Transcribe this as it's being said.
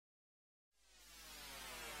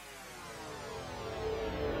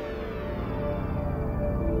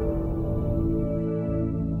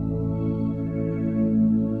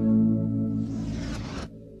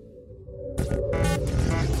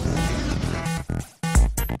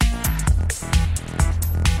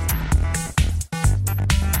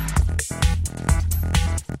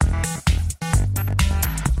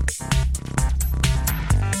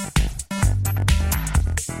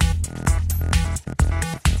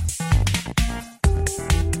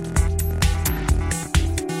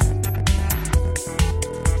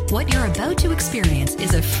What you're about to experience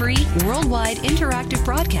is a free, worldwide interactive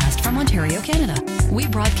broadcast from Ontario, Canada. We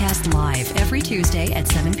broadcast live every Tuesday at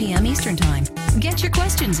 7 p.m. Eastern Time. Get your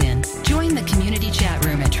questions in. Join the community chat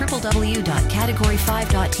room at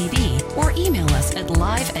www.category5.tv or email us at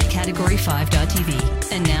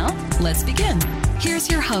live@category5.tv. And now, let's begin.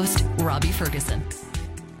 Here's your host, Robbie Ferguson.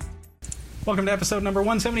 Welcome to episode number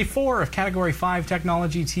 174 of Category 5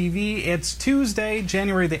 Technology TV. It's Tuesday,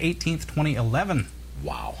 January the 18th, 2011.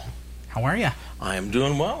 Wow. How are you? I am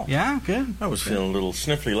doing well. Yeah, good. I was feeling a little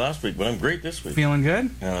sniffly last week, but I'm great this week. Feeling good?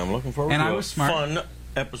 And I'm looking forward to a fun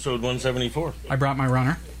episode 174. I brought my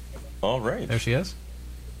runner. All right. There she is.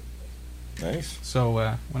 Nice.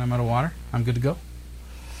 So when I'm out of water, I'm good to go.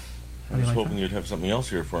 I was hoping you'd have something else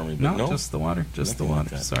here for me, but no. Just the water. Just the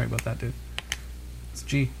water. Sorry about that, dude. It's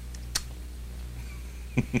G.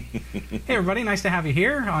 Hey everybody, nice to have you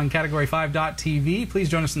here on Category5.tv. Please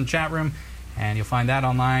join us in the chat room, and you'll find that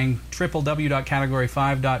online,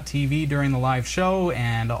 www.category5.tv during the live show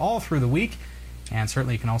and all through the week. And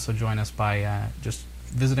certainly you can also join us by just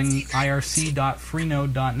visiting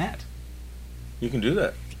irc.freenode.net. You can do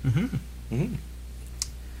that.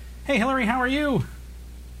 Hey Hillary, how are you?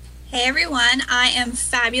 Hey everyone, I am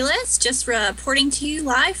fabulous. Just reporting to you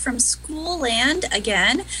live from School Land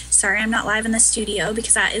again. Sorry I'm not live in the studio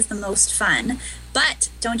because that is the most fun. But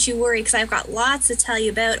don't you worry because I've got lots to tell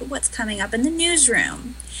you about what's coming up in the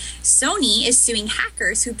newsroom. Sony is suing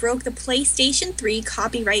hackers who broke the PlayStation 3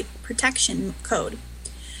 copyright protection code.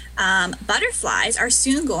 Butterflies are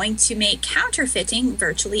soon going to make counterfeiting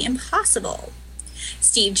virtually impossible.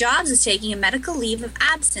 Steve Jobs is taking a medical leave of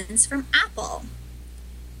absence from Apple.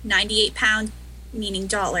 £98, meaning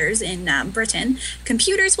dollars in Britain,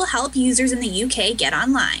 computers will help users in the UK get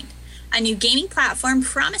online. A new gaming platform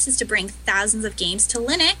promises to bring thousands of games to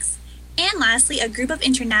Linux. And lastly, a group of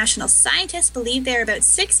international scientists believe they're about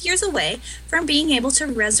 6 years away from being able to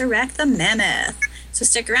resurrect the mammoth. So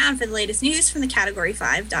stick around for the latest news from the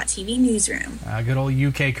Category5.tv newsroom. Good old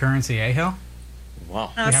UK currency, eh, Hill?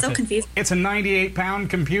 Wow. I was so confused. It's a 98-pound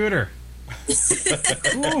computer.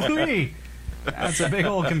 Ooh-wee. That's a big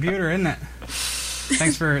old computer, isn't it?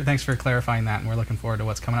 Thanks for clarifying that, and we're looking forward to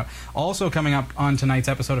what's coming up. Also coming up on tonight's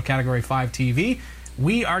episode of Category 5 TV,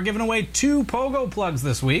 we are giving away 2 Pogo plugs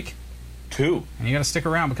this week. 2. And you got to stick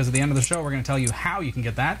around because at the end of the show, we're going to tell you how you can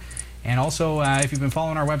get that. And also, if you've been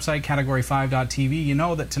following our website, Category5.tv, you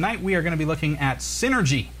know that tonight we are going to be looking at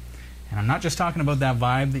Synergy. And I'm not just talking about that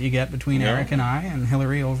vibe that you get between Eric and I and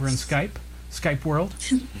Hillary over in Skype world,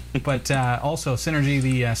 but also Synergy,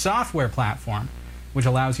 the software platform, which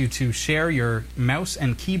allows you to share your mouse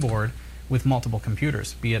and keyboard with multiple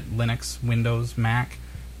computers, be it Linux, Windows, Mac,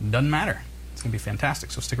 doesn't matter. It's going to be fantastic,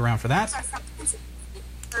 so stick around for that.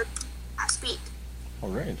 All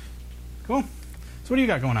right. Cool. So what do you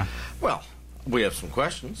got going on? Well, we have some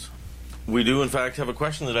questions. We do, in fact, have a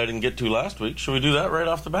question that I didn't get to last week. Shall we do that right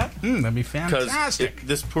off the bat? That'd be fantastic. Because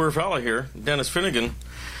this poor fella here, Dennis Finnegan,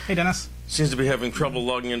 hey, Dennis, seems to be having trouble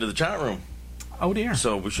logging into the chat room. Oh, dear.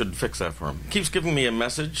 So we should fix that for him. Keeps giving me a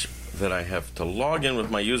message that I have to log in with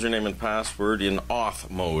my username and password in auth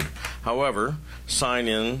mode. However, sign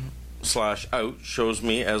in/out shows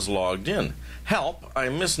me as logged in. Help, I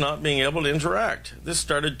miss not being able to interact. This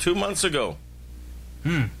started 2 months ago.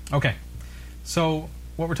 Okay. So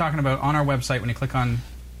what we're talking about on our website, when you click on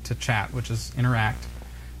to chat, which is interact,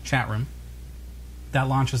 chat room, that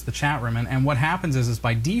launches the chat room. And what happens is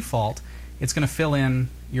by default, it's going to fill in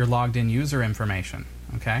your logged in user information.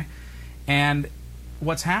 Okay? And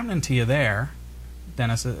what's happening to you there,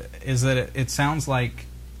 Dennis, is that it sounds like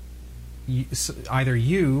either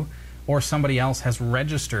you or somebody else has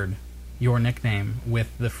registered your nickname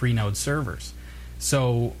with the Freenode servers.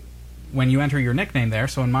 So when you enter your nickname there,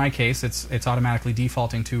 so in my case, it's automatically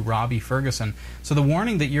defaulting to Robbie Ferguson. So the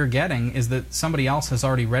warning that you're getting is that somebody else has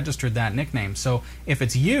already registered that nickname. So if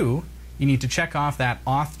it's you, you need to check off that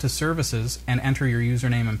auth to services and enter your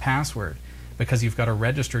username and password because you've got a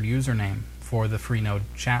registered username for the Freenode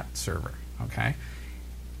chat server. Okay?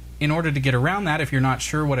 In order to get around that, if you're not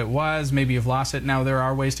sure what it was, maybe you've lost it. Now, there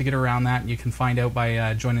are ways to get around that. You can find out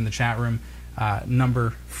by joining the chat room,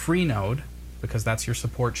 number Freenode, because that's your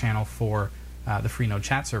support channel for the Freenode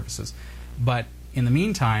chat services. But in the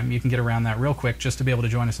meantime, you can get around that real quick just to be able to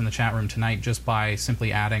join us in the chat room tonight just by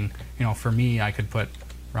simply adding, for me, I could put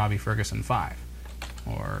Robbie Ferguson 5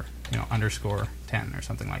 or, _10 or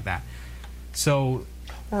something like that. So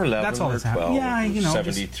or 11 that's all or that's 12 happening. Yeah,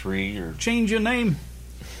 73 or change your name.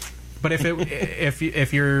 But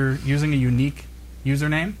if you're using a unique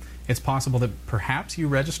username, it's possible that perhaps you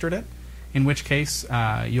registered it, in which case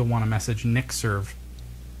you'll want to message NickServe,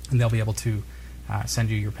 and they'll be able to send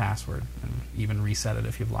you your password and even reset it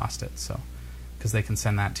if you've lost it. So, because they can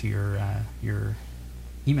send that to your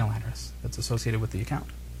email address that's associated with the account.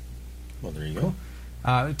 Well, there you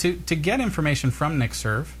go. To get information from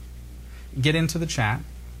NixServe, get into the chat,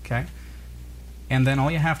 okay? And then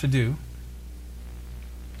all you have to do,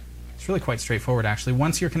 it's really quite straightforward actually.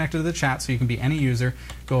 Once you're connected to the chat, so you can be any user,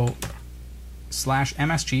 go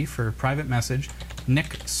 /MSG for private message,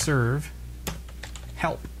 NixServe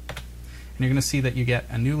help. And you're going to see that you get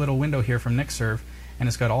a new little window here from NixServe, and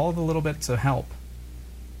it's got all the little bits of help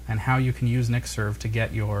and how you can use NixServe to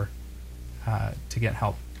get your to get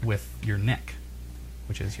help with your nick,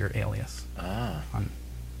 which is your alias on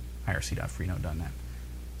irc.freenode.net.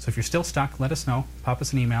 So if you're still stuck, let us know. Pop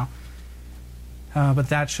us an email. But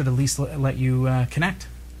that should at least let you connect,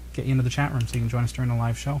 get you into the chat room so you can join us during the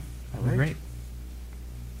live show. That would be great.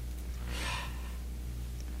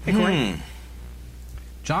 Hey, Corey.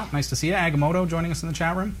 John, nice to see you. Agamotto joining us in the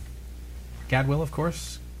chat room. Gadwill, of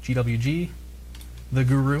course. GWG. The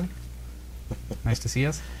Guru. Nice to see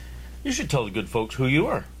us. You should tell the good folks who you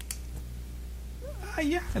are.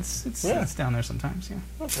 Yeah, it's down there sometimes. Yeah.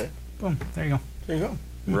 Okay. Boom. There you go. There you go.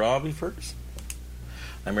 Robbie Ferguson.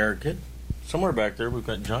 I'm Eric Kidd. Somewhere back there, we've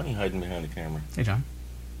got Johnny hiding behind the camera. Hey, John.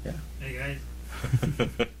 Yeah. Hey,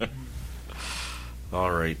 guys.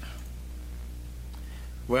 All right.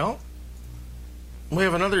 Well, we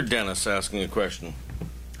have another Dennis asking a question.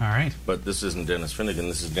 All right. But this isn't Dennis Finnegan.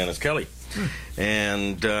 This is Dennis Kelly.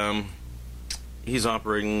 And he's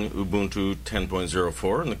operating Ubuntu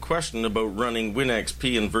 10.04. And the question about running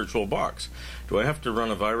WinXP in VirtualBox. Do I have to run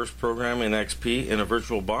a virus program in XP in a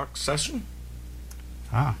VirtualBox session?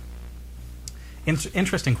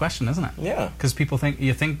 Interesting question, isn't it? Yeah. Because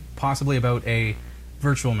you think possibly about a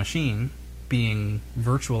virtual machine being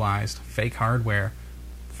virtualized, fake hardware,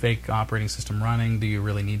 fake operating system running. Do you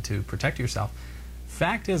really need to protect yourself?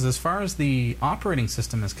 Fact is, as far as the operating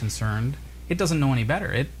system is concerned, it doesn't know any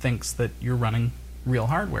better. It thinks that you're running real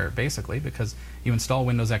hardware, basically, because you install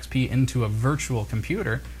Windows XP into a virtual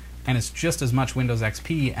computer, and it's just as much Windows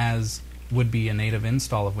XP as would be a native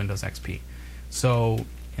install of Windows XP. So,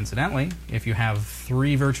 incidentally, if you have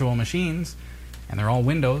 3 virtual machines, and they're all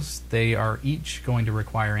Windows, they are each going to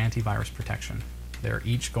require antivirus protection. They're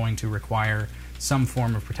each going to require some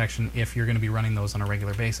form of protection if you're going to be running those on a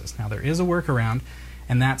regular basis. Now, there is a workaround,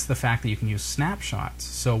 and that's the fact that you can use snapshots.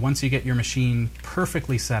 So once you get your machine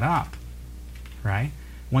perfectly set up, right?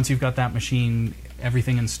 Once you've got that machine,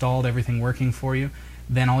 everything installed, everything working for you,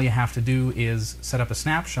 then all you have to do is set up a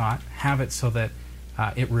snapshot, have it so that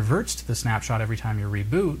it reverts to the snapshot every time you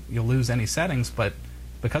reboot. You'll lose any settings, but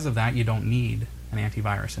because of that, you don't need an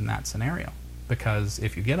antivirus in that scenario. Because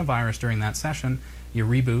if you get a virus during that session, you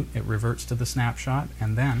reboot, it reverts to the snapshot,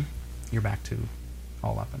 and then you're back to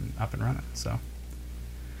all up and running. So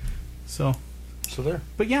there.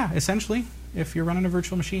 But yeah, essentially, if you're running a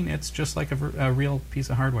virtual machine, it's just like a real piece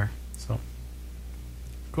of hardware. So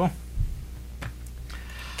cool.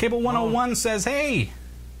 Cable 101 says, "Hey,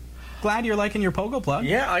 glad you're liking your Pogo plug."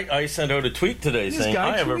 Yeah, I sent out a tweet today saying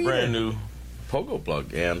I have a brand new Pogo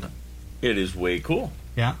plug, and it is way cool.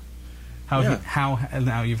 Yeah. How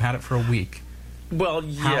now you've had it for a week. Well,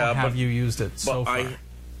 yeah. How have you used it so far?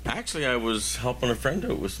 I was helping a friend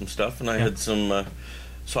out with some stuff, and I had some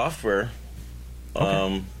software,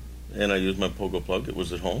 and I used my Pogo plug. It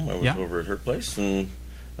was at home. I was over at her place, and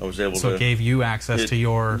I was able to... So it gave you access to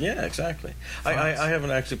your... Yeah, exactly. I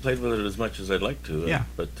haven't actually played with it as much as I'd like to.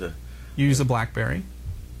 But you use a BlackBerry,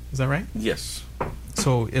 is that right? Yes.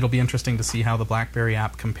 So it'll be interesting to see how the BlackBerry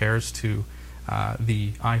app compares to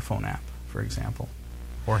the iPhone app, for example,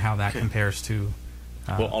 or how that compares to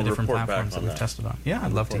the different platforms that we've tested on. Yeah,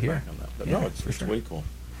 I'd love to hear. But no, it's way cool.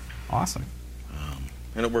 Awesome.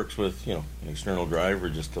 And it works with, an external drive or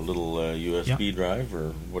just a little USB drive or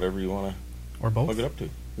whatever you want to or both. Plug it up to.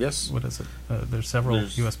 Yes. What is it? There's several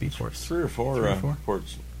USB ports. 3 or 4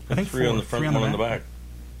 ports. I think 3 on the front, 1 on the back.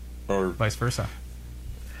 Or vice versa.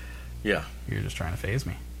 Yeah. You're just trying to phase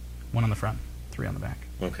me. 1 on the front, 3 on the back.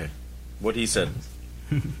 Okay. What he said.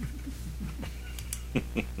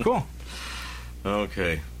 Cool.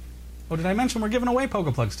 Okay. Oh, did I mention we're giving away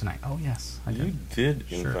Pogo plugs tonight? Oh, yes. You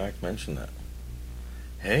did, in fact, mention that.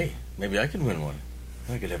 Hey, maybe I could win one.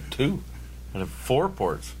 I could have 2. I'd have 4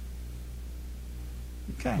 ports.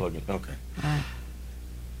 Okay. Plug it. Okay. All right.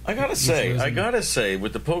 I gotta say,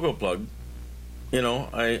 with the Pogo plug,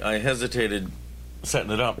 I hesitated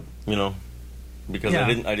setting it up, because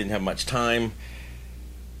I didn't have much time,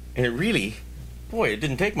 and it really, it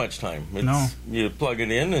didn't take much time. No. You plug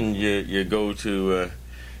it in and you go to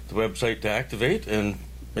the website to activate, and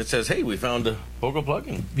It says, "Hey, we found a Pogo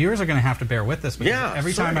plugin." Viewers are going to have to bear with this because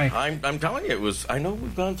every time I'm telling you, it was. I know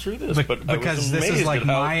we've gone through this, but because I was this is like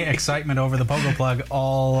my excitement over the Pogo plug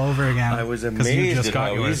all over again. I was amazed at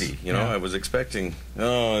how yours. easy. You know, I was expecting,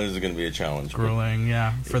 this is going to be a challenge. Grueling,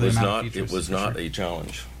 yeah. For the amount of features, it was not a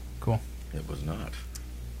challenge. Cool. It was not.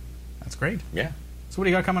 That's great. Yeah. So what do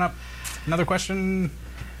you got coming up? Another question?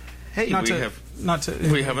 Hey, we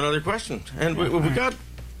have another question, and we've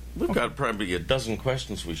got probably a dozen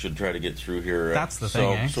questions we should try to get through here. That's the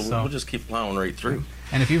thing, so we'll just keep plowing right through.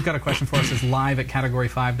 And if you've got a question for us, it's live at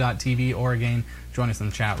category5.tv, or again, join us in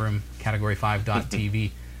the chat room,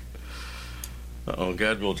 category5.tv.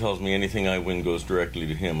 Gadwell tells me anything I win goes directly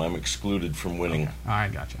to him. I'm excluded from winning. Okay. All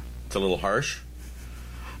right, gotcha. It's a little harsh.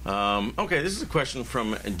 Okay, this is a question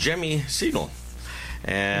from Jemmy Siegel.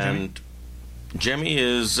 And Jemmy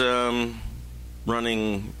is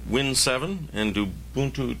running Win 7 and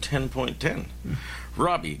Ubuntu 10.10.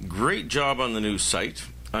 Robbie, great job on the new site.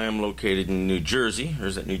 I am located in New Jersey, or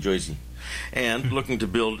is that New Jersey? And looking to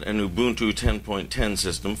build an Ubuntu 10.10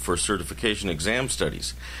 system for certification exam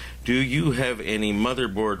studies. Do you have any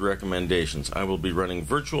motherboard recommendations? I will be running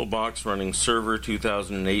VirtualBox, running Server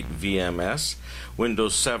 2008 VMS,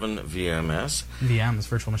 Windows 7 VMS. VMs,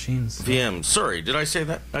 virtual machines. VMs. Sorry, did I say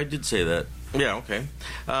that? I did say that. Yeah, okay.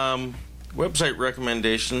 Website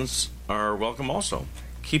recommendations are welcome also.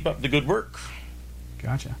 Keep up the good work.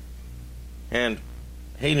 Gotcha. And,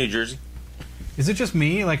 hey, New Jersey. Is it just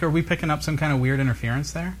me? Like, are we picking up some kind of weird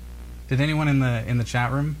interference there? Did anyone in the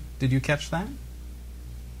chat room, did you catch that?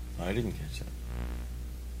 I didn't catch that.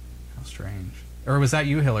 How strange. Or was that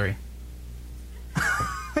you, Hillary?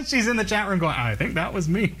 She's in the chat room going, I think that was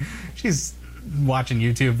me. She's watching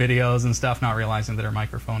YouTube videos and stuff, not realizing that her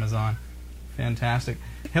microphone is on. Fantastic.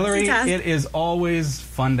 Hillary, it is always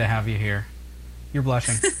fun to have you here. You're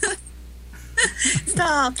blushing.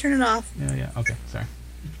 Stop. Turn it off. Yeah. Okay, sorry.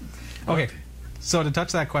 Okay, so to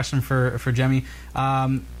touch that question for Jemmy,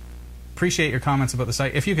 appreciate your comments about the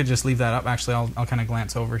site. If you could just leave that up, actually, I'll kind of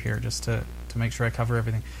glance over here just to make sure I cover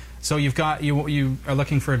everything. So you are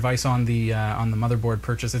looking for advice on the motherboard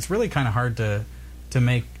purchase. It's really kind of hard to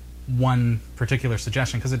make one particular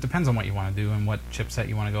suggestion because it depends on what you want to do and what chipset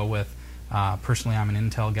you want to go with. Personally, I'm an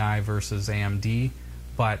Intel guy versus AMD,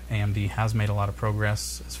 but AMD has made a lot of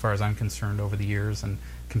progress as far as I'm concerned over the years, and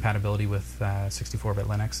compatibility with 64-bit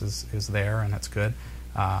Linux is there, and that's good.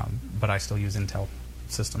 But I still use Intel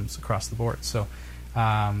systems across the board. So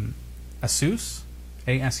ASUS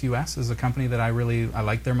is a company that I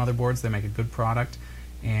like their motherboards. They make a good product,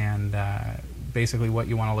 and basically what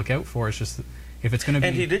you want to look out for is just if it's going to be...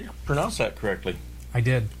 And he did pronounce that correctly. I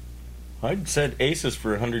did. I'd said Asus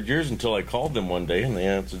for 100 years until I called them one day and they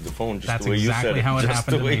answered the phone just the way you said it. That's exactly how it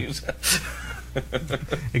happened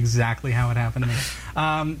to me. Exactly how it happened to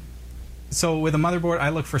me. So with a motherboard, I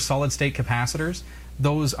look for solid-state capacitors.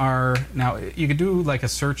 Those are, now you could do like a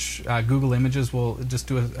search, Google Images will just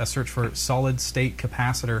do a search for solid-state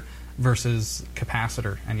capacitor versus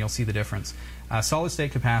capacitor, and you'll see the difference.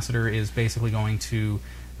 Solid-state capacitor is basically going to,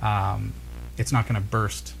 it's not going to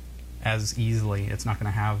burst as easily. It's not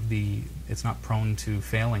going to have it's not prone to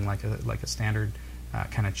failing like a standard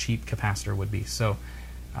kind of cheap capacitor would be. So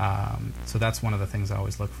that's one of the things I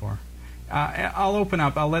always look for. I'll open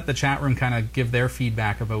up. I'll let the chat room kind of give their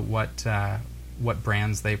feedback about what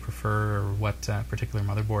brands they prefer or what particular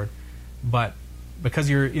motherboard. But because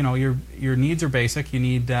your needs are basic, you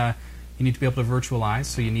need to be able to virtualize.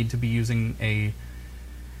 So you need to be using a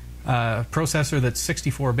processor that's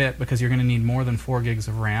 64-bit because you're going to need more than 4 gigs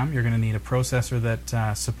of RAM. You're going to need a processor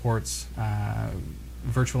that supports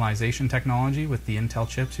virtualization technology with the Intel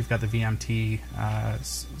chips. You've got the VMT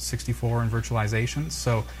 64 and virtualization.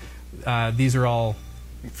 So these are all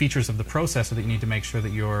features of the processor that you need to make sure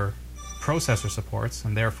that your processor supports,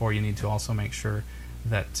 and therefore you need to also make sure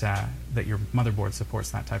that that your motherboard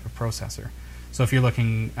supports that type of processor. So if you're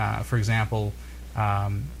looking, for example,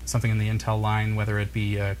 something in the Intel line, whether it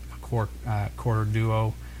be a Core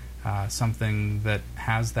Duo, something that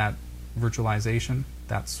has that virtualization,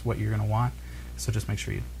 that's what you're going to want. So just make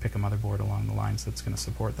sure you pick a motherboard along the lines that's going to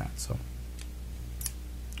support that. So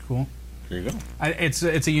cool. There you go. It's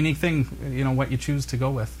a unique thing, what you choose to go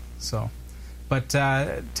with. So, but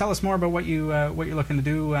tell us more about what you're looking to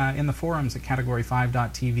do in the forums at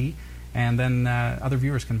category5.tv, and then other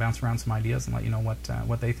viewers can bounce around some ideas and let you know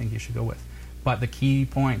what they think you should go with. But the key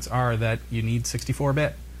points are that you need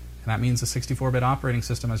 64-bit, and that means a 64-bit operating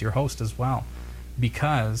system as your host as well,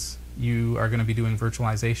 because you are going to be doing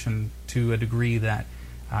virtualization to a degree that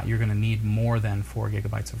you're going to need more than 4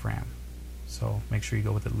 gigabytes of RAM. So make sure you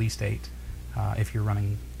go with at least 8. If you're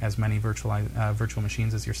running as many virtual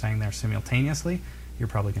machines as you're saying there simultaneously, you're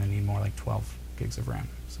probably going to need more like 12 gigs of RAM.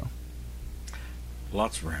 So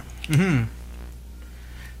Lots of RAM.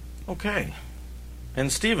 Mm-hmm. Okay.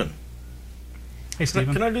 And Stephen. Hey,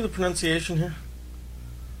 Stephen. Can I do the pronunciation here?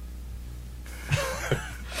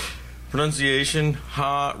 Pronunciation,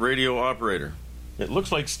 radio operator. It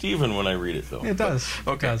looks like Stephen when I read it, though. It does.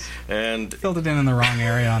 Okay. It does. And filled it in the wrong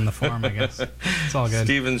area on the form, I guess. It's all good.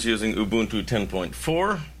 Stephen's using Ubuntu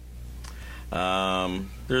 10.4.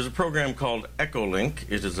 There's a program called Echolink.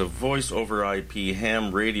 It is a voice over IP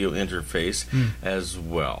ham radio interface as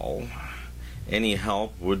well. Any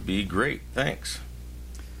help would be great. Thanks.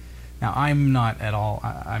 Now, I'm not at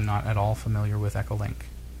all familiar with Echolink.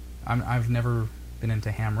 I've never been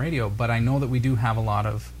into ham radio, but I know that we do have a lot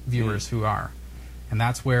of viewers who are. And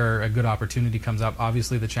that's where a good opportunity comes up.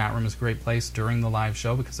 Obviously, the chat room is a great place during the live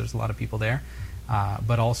show because there's a lot of people there.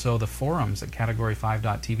 But also the forums at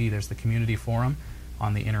Category5.tv. There's the community forum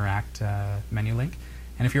on the Interact menu link.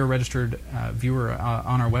 And if you're a registered viewer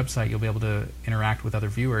on our website, you'll be able to interact with other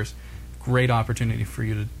viewers. Great opportunity for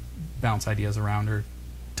you to bounce ideas around or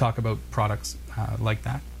talk about products like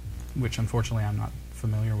that, which unfortunately I'm not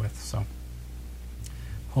familiar with. So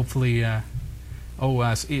hopefully...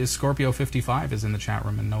 Scorpio55 is in the chat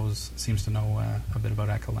room and seems to know a bit about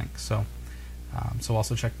Echolink. So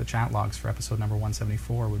also check the chat logs for episode number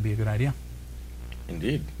 174 would be a good idea.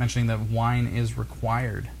 Indeed. Mentioning that wine is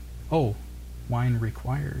required. Oh, wine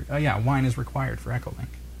required. Yeah, wine is required for Echolink.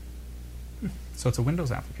 So it's a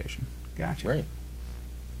Windows application. Gotcha. Right.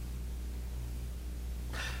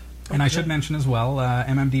 And I should mention as well,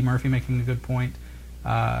 MMD Murphy making a good point.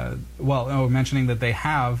 Mentioning that they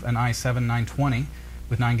have an i7 920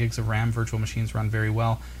 with 9 gigs of RAM. Virtual machines run very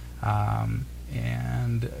well. And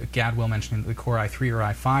Gadwell mentioning that the Core i3 or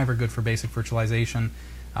i5 are good for basic virtualization.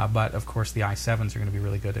 But, of course, the i7s are going to be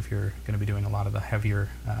really good if you're going to be doing a lot of the heavier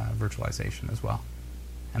virtualization as well.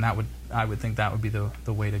 And I would think that would be the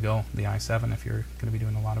way to go, the i7, if you're going to be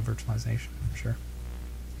doing a lot of virtualization, for sure.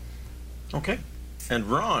 Okay. And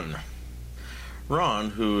Ron,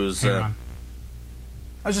 who's... Hey, Ron.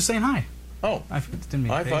 I was just saying hi. Oh. I didn't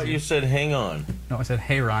mean I thought you said hang on. No, I said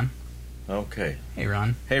hey, Ron. Okay. Hey,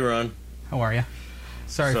 Ron. Hey, Ron. How are you?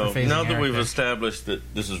 Sorry for phasing now that Eric we've there. established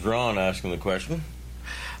that this is Ron asking the question.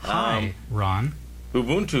 Hi, Ron.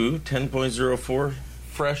 Ubuntu 10.04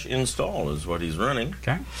 fresh install is what he's running.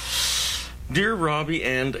 Okay. Dear Robbie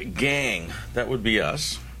and gang, that would be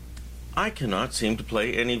us. I cannot seem to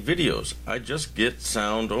play any videos. I just get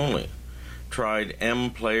sound only. Tried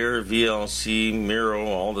M-Player, VLC, Miro,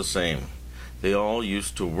 all the same. They all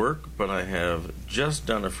used to work, but I have just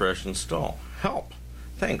done a fresh install. Help.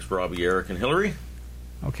 Thanks, Robbie, Eric, and Hillary.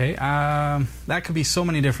 Okay, that could be so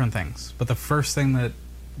many different things, but the first thing that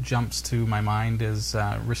jumps to my mind is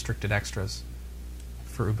restricted extras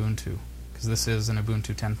for Ubuntu, because this is an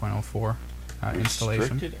Ubuntu 10.04 installation.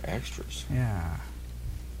 Restricted extras. Yeah.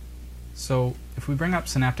 So if we bring up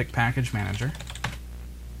Synaptic Package Manager,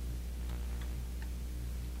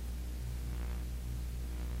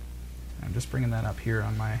 I'm just bringing that up here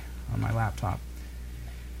on my laptop.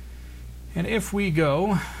 And if we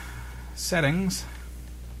go Settings,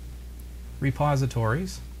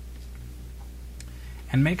 Repositories,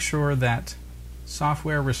 and make sure that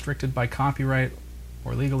Software Restricted by Copyright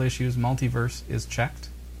or Legal Issues Multiverse is checked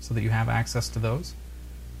so that you have access to those.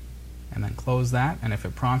 And then close that, and if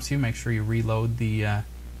it prompts you, make sure you reload the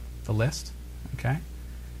list. Okay.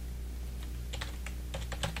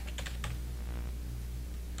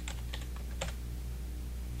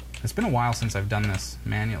 It's been a while since I've done this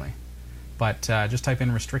manually, but just type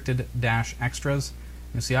in restricted-extras.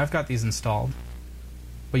 You'll see I've got these installed,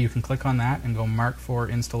 but you can click on that and go mark for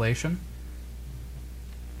installation.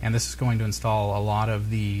 And this is going to install a lot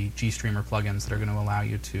of the GStreamer plugins that are going to allow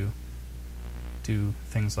you to do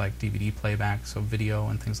things like DVD playback, so video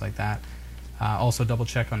and things like that. Also double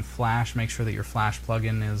check on Flash, make sure that your Flash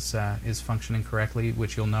plugin is functioning correctly,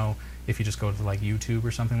 which you'll know if you just go to like YouTube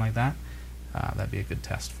or something like that. That'd be a good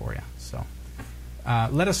test for you. So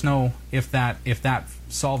let us know if that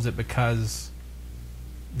solves it, because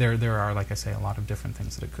there are, like I say, a lot of different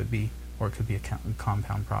things that it could be, or it could be a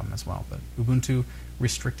compound problem as well. But Ubuntu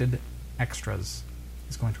Restricted Extras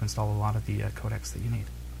is going to install a lot of the codecs that you need.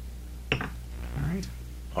 All right.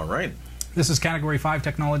 All right. This is Category 5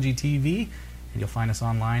 Technology TV, and you'll find us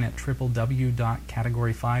online at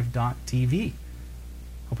www.category5.tv.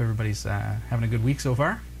 Hope everybody's having a good week so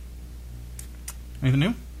far. Anything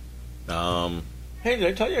new? Hey, did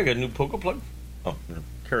I tell you I got a new Poco plug? Oh,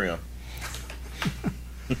 carry on.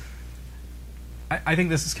 I think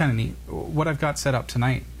this is kind of neat. What I've got set up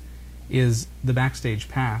tonight is the Backstage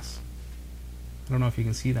Pass. I don't know if you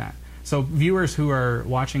can see that. So viewers who are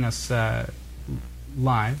watching us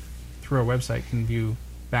live through our website can view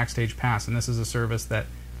Backstage Pass, and this is a service that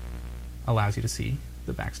allows you to see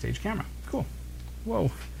the backstage camera. Cool.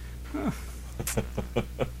 Whoa. Huh.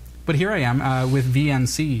 But here I am with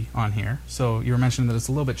VNC on here. So you were mentioning that it's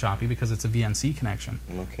a little bit choppy because it's a VNC connection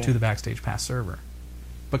to the Backstage Pass server.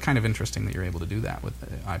 But kind of interesting that you're able to do that with the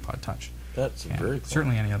iPod Touch. That's very cool.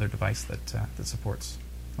 Certainly any other device that that supports,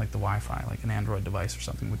 like the Wi-Fi, like an Android device or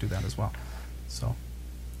something would do that as well. So,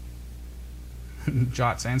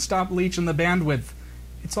 Jot saying, stop leeching the bandwidth.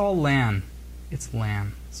 It's all LAN. It's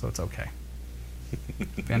LAN, so it's okay.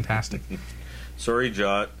 Fantastic. Sorry,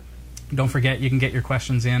 Jot. Don't forget, you can get your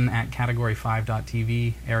questions in at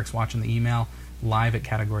category5.tv. Eric's watching the email live at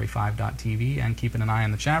category5.tv, and keeping an eye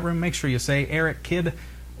on the chat room. Make sure you say Eric Kidd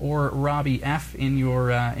or Robbie F in your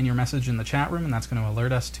message in the chat room, and that's going to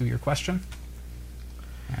alert us to your question.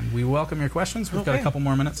 And we welcome your questions. We've got a couple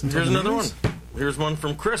more minutes until Here's the another news. one. Here's one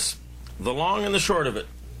from Chris. The long and the short of it.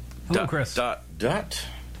 Hello, Chris. I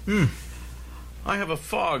have a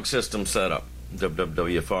fog system set up.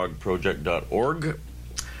 www.fogproject.org.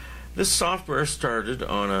 This software started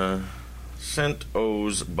on a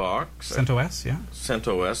CentOS box. CentOS, yeah.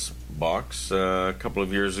 CentOS box a couple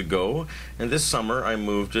of years ago, and this summer I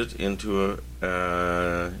moved it into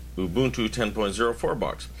a Ubuntu 10.04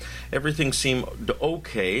 box. Everything seemed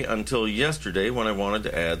okay until yesterday when I wanted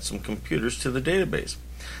to add some computers to the database.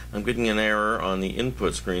 I'm getting an error on the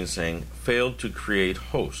input screen saying failed to create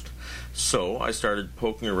host. So I started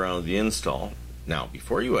poking around the install. Now,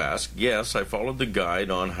 before you ask, yes, I followed the guide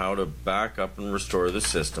on how to back up and restore the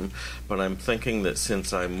system, but I'm thinking that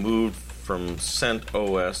since I moved from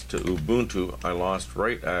CentOS to Ubuntu, I lost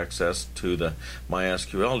write access to the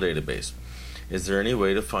MySQL database. Is there any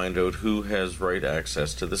way to find out who has write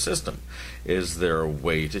access to the system? Is there a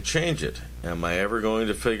way to change it? Am I ever going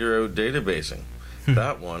to figure out databasing?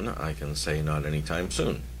 That one, I can say not anytime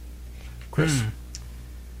soon. Chris?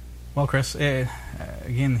 Well, Chris,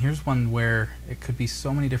 again, here's one where it could be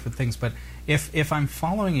so many different things, but if I'm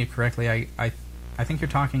following you correctly, I think you're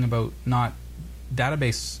talking about not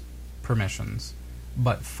database permissions,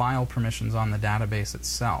 but file permissions on the database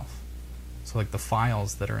itself. So like the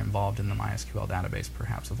files that are involved in the MySQL database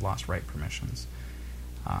perhaps have lost write permissions.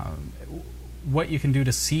 What you can do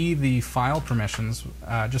to see the file permissions,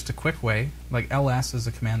 just a quick way, like ls is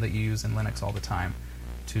a command that you use in Linux all the time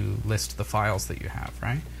to list the files that you have,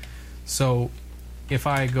 right? So if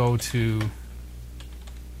I go to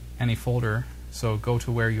any folder, so go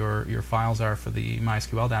to where your files are for the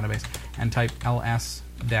MySQL database and type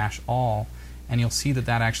ls-all, and you'll see that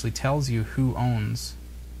that actually tells you who owns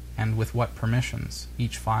and with what permissions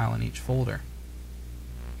each file in each folder.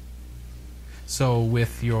 So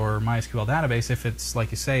with your MySQL database, if it's,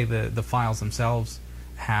 like you say, the files themselves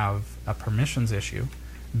have a permissions issue,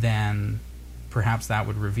 then perhaps that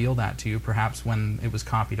would reveal that to you. Perhaps when it was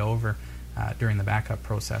copied over during the backup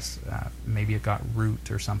process, maybe it got root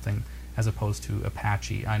or something as opposed to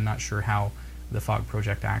Apache. I'm not sure how the Fog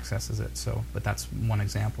project accesses it. So, but that's one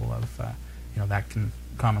example of that can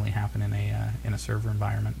commonly happen in a server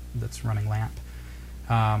environment that's running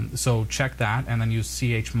LAMP. So check that, and then use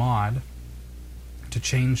chmod to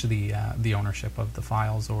change the ownership of the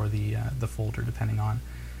files or the folder, depending on.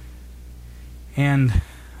 And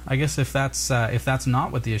I guess if that's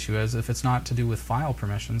not what the issue is, if it's not to do with file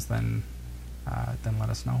permissions, then let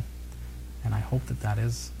us know. And I hope that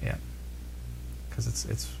is it, because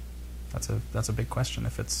that's a big question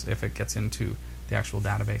if it gets into the actual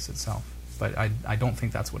database itself. But I don't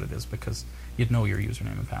think that's what it is, because you'd know your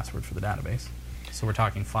username and password for the database. So we're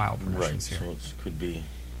talking file permissions here. So it could be.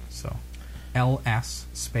 So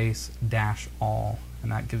ls-all,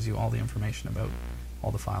 and that gives you all the information about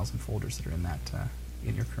all the files and folders that are in that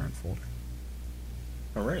in your current folder.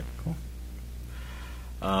 All right. Cool.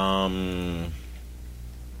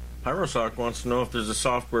 Pyrosock wants to know if there's a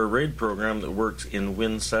software RAID program that works in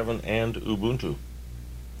Win 7 and Ubuntu.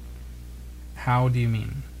 How do you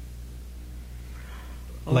mean?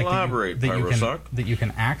 Elaborate, Pyrosock. That you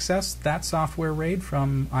can access that software RAID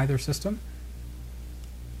from either system?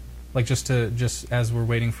 Like just as we're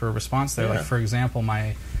waiting for a response there, like for example,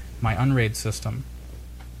 my Unraid system,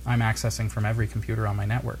 I'm accessing from every computer on my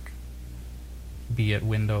network. Be it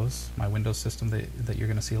Windows, my Windows system that you're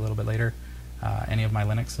going to see a little bit later, any of my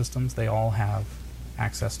Linux systems, they all have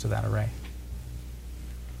access to that array.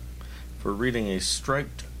 For reading a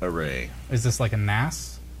striped array. Is this like a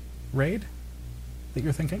NAS RAID that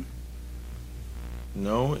you're thinking?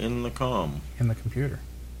 No, in the COM. In the computer.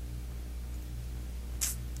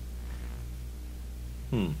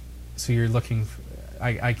 So you're looking.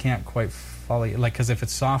 I can't quite follow you. Like, because if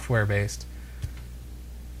it's software based,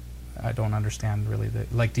 I don't understand really.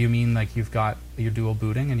 Do you mean like you're dual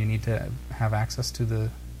booting and you need to have access to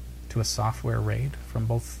a software RAID from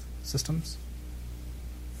both systems?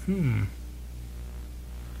 No.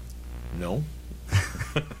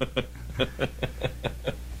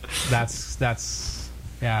 That's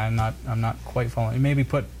yeah. I'm not quite following. Maybe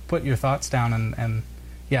put your thoughts down and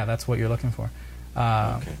yeah, that's what you're looking for.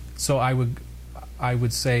 Okay. So I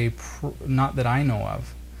would say not that I know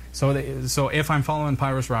of. So if I'm following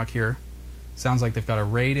Pyrus Rock here, sounds like they've got a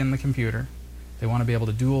RAID in the computer. They want to be able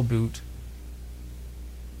to dual boot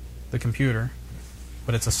the computer,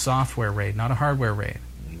 but it's a software RAID, not a hardware RAID.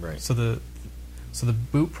 Right. So the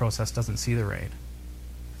boot process doesn't see the RAID.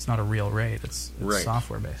 It's not a real RAID. It's Right.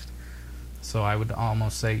 software based. So I would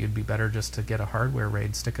almost say you'd be better just to get a hardware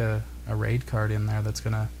RAID, stick a RAID card in there that's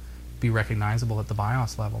going to be recognizable at the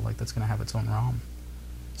BIOS level, like that's going to have its own ROM,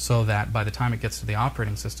 so that by the time it gets to the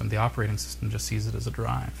operating system just sees it as a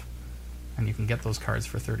drive, and you can get those cards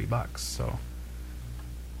for $30. So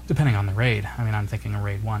depending on the RAID, I mean, I'm thinking a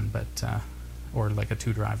RAID 1, but or like a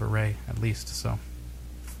 2-drive array at least. So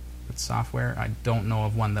it's software. I don't know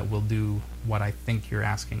of one that will do what I think you're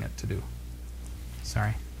asking it to do.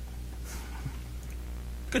 Sorry.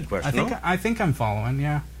 Good question. I think I'm following.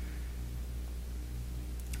 Yeah.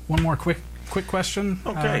 One more quick question.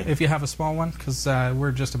 Okay. If you have a small one, because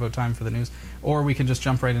we're just about time for the news, or we can just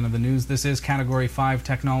jump right into the news. This is Category 5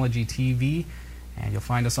 Technology TV, and you'll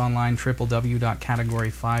find us online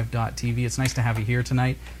www.category5.tv. It's nice to have you here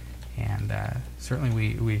tonight, and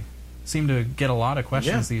certainly we seem to get a lot of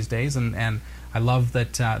questions these days, and I love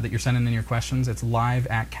that you're sending in your questions. It's live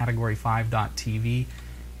at category5.tv,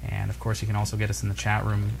 and of course you can also get us in the chat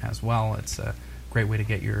room as well. It's a great way to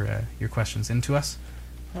get your questions into us.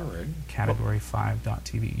 All right.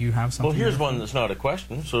 Category5.tv. You have something? Well, here's one that's not a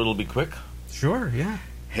question, so it'll be quick. Sure, yeah.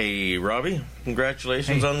 Hey, Robbie,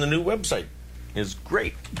 congratulations on the new website. It's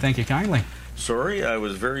great. Thank you kindly. Sorry, I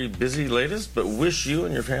was very busy latest, but wish you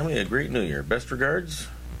and your family a great new year. Best regards,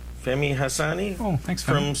 Femi Hassani. Oh, thanks, Femi.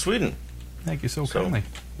 From Sweden. Thank you so kindly.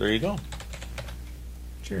 There you go.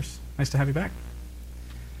 Cheers. Nice to have you back.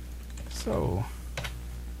 So,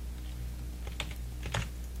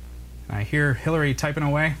 I hear Hillary typing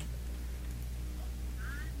away.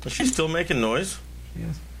 Is she still making noise?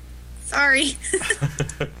 Yes. Sorry.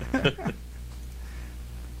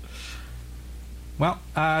 Well,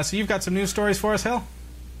 so you've got some news stories for us, Hill?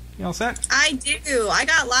 You all set? I do. I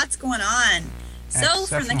got lots going on. So,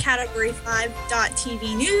 from the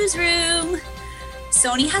Category5.tv newsroom,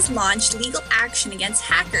 Sony has launched legal action against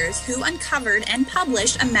hackers who uncovered and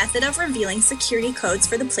published a method of revealing security codes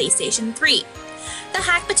for the PlayStation 3. The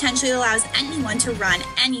hack potentially allows anyone to run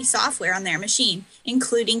any software on their machine,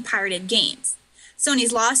 including pirated games.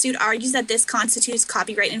 Sony's lawsuit argues that this constitutes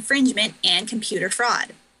copyright infringement and computer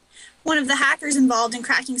fraud. One of the hackers involved in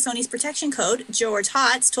cracking Sony's protection code, George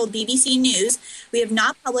Hotz, told BBC News, "We have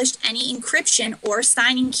not published any encryption or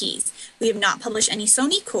signing keys. We have not published any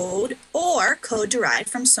Sony code or code derived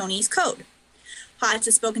from Sony's code." Hotz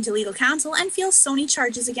has spoken to legal counsel and feels Sony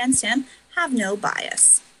charges against him have no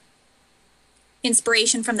bias.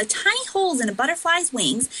 Inspiration from the tiny holes in a butterfly's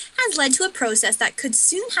wings has led to a process that could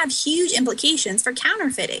soon have huge implications for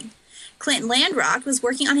counterfeiting. Clinton Landrock was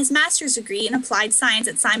working on his master's degree in applied science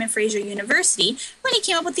at Simon Fraser University when he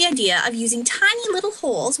came up with the idea of using tiny little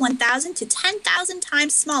holes 1,000 to 10,000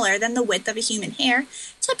 times smaller than the width of a human hair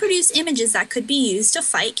to produce images that could be used to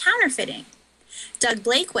fight counterfeiting. Doug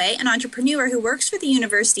Blakeway, an entrepreneur who works for the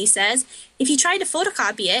university, says, "If you tried to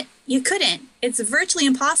photocopy it, you couldn't. It's virtually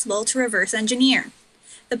impossible to reverse engineer."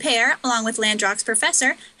 The pair, along with Landrock's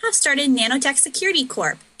professor, have started Nanotech Security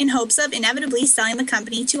Corp. In hopes of inevitably selling the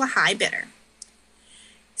company to a high bidder.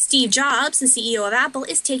 Steve Jobs, the CEO of Apple,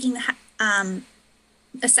 is taking a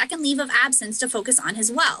second leave of absence to focus on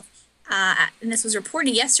his wealth. And this was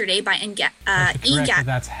reported yesterday by Correct,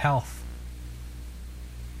 that's health.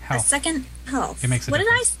 A second health. It makes a what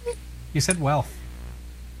difference. did I say? You said wealth.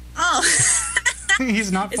 Oh.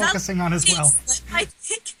 He's not focusing on his wealth. I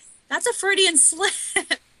think that's a Freudian slip.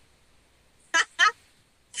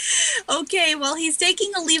 Okay, well, he's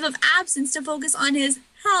taking a leave of absence to focus on his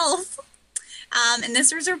health. And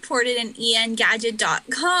this was reported in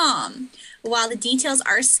engadget.com. While the details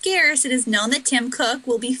are scarce, it is known that Tim Cook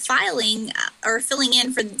will be filling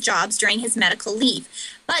in for Jobs during his medical leave.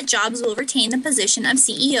 But Jobs will retain the position of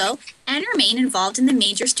CEO and remain involved in the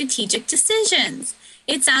major strategic decisions.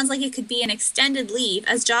 It sounds like it could be an extended leave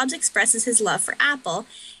as Jobs expresses his love for Apple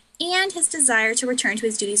and his desire to return to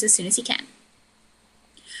his duties as soon as he can.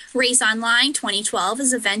 Race Online 2012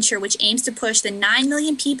 is a venture which aims to push the 9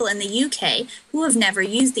 million people in the UK who have never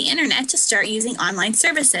used the internet to start using online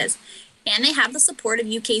services. And they have the support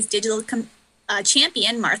of UK's digital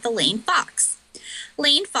champion Martha Lane Fox.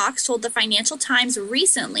 Lane Fox told the Financial Times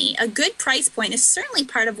recently a good price point is certainly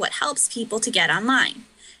part of what helps people to get online.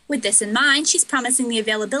 With this in mind, she's promising the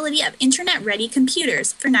availability of internet-ready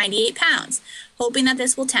computers for £98, hoping that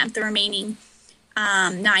this will tempt the remaining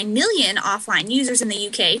 9 million offline users in the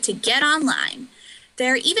UK to get online.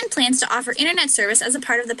 There are even plans to offer internet service as a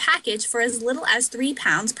part of the package for as little as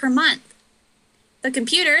 £3 per month. The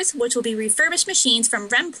computers, which will be refurbished machines from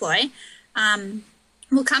Remploy,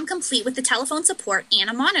 will come complete with the telephone support and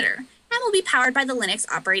a monitor, and will be powered by the Linux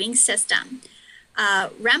operating system.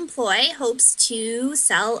 Remploy hopes to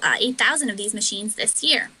sell 8,000 of these machines this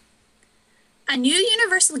year. A new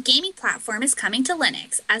universal gaming platform is coming to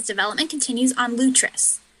Linux as development continues on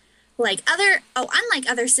Lutris. Unlike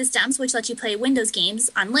other systems which let you play Windows games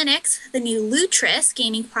on Linux, the new Lutris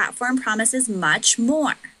gaming platform promises much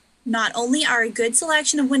more. Not only are a good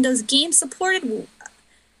selection of Windows games supported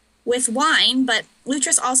with Wine, but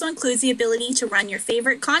Lutris also includes the ability to run your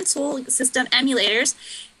favorite console system emulators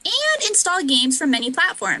and install games from many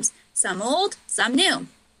platforms, some old, some new.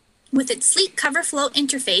 With its sleek cover flow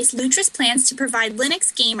interface, Lutris plans to provide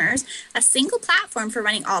Linux gamers a single platform for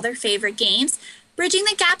running all their favorite games, bridging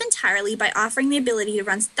the gap entirely by offering the ability to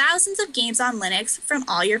run thousands of games on Linux from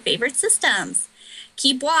all your favorite systems.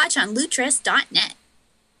 Keep watch on lutris.net.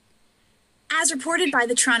 As reported by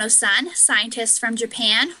the Toronto Sun, scientists from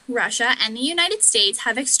Japan, Russia, and the United States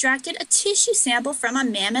have extracted a tissue sample from a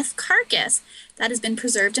mammoth carcass that has been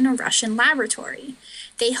preserved in a Russian laboratory.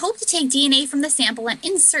 They hope to take DNA from the sample and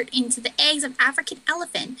insert into the eggs of African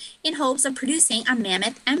elephant in hopes of producing a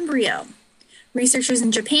mammoth embryo. Researchers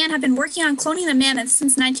in Japan have been working on cloning the mammoth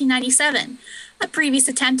since 1997. A previous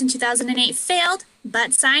attempt in 2008 failed,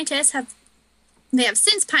 but scientists have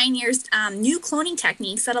since pioneered new cloning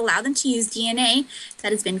techniques that allow them to use DNA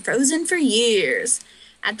that has been frozen for years.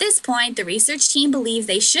 At this point, the research team believes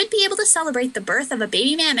they should be able to celebrate the birth of a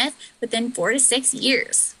baby mammoth within 4 to 6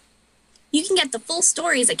 years. You can get the full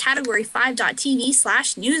stories at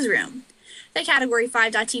category5.tv/newsroom. The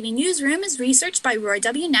Category5.tv newsroom is researched by Roy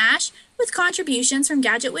W. Nash with contributions from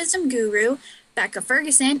Gadget Wisdom Guru, Becca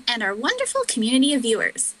Ferguson, and our wonderful community of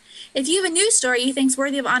viewers. If you have a news story you think is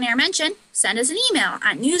worthy of on-air mention, send us an email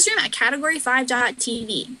at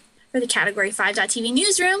newsroom@category5.tv. For the Category5.tv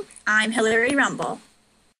newsroom, I'm Hillary Rumble.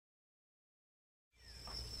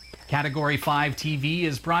 Category 5 TV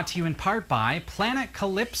is brought to you in part by Planet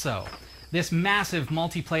Calypso. This massive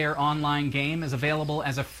multiplayer online game is available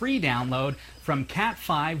as a free download from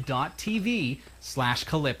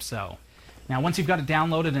cat5.tv/calypso. Now, once you've got it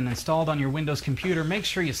downloaded and installed on your Windows computer, make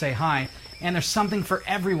sure you say hi. And there's something for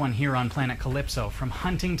everyone here on Planet Calypso, from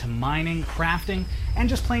hunting to mining, crafting, and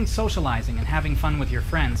just plain socializing and having fun with your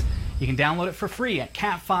friends. You can download it for free at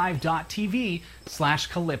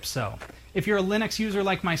cat5.tv/calypso. If you're a Linux user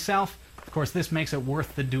like myself, of course, this makes it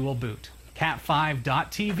worth the dual boot.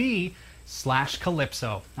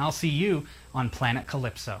 cat5.tv/calypso. I'll see you on Planet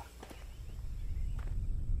Calypso.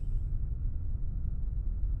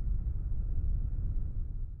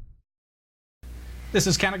 This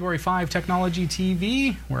is Category 5 Technology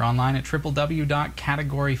TV. We're online at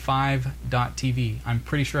www.category5.tv. I'm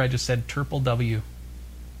pretty sure I just said triple W.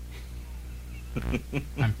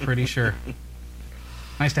 I'm pretty sure.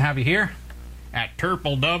 Nice to have you here at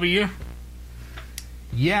triple W.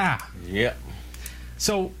 Yeah. Yep.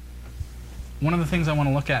 So, one of the things I want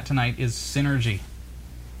to look at tonight is synergy.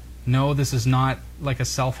 No, this is not like a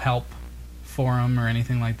self-help forum or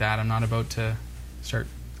anything like that. I'm not about to start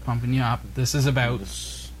pumping you up. This is about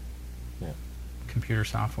computer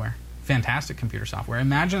software. Fantastic computer software.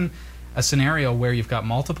 Imagine a scenario where you've got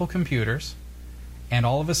multiple computers and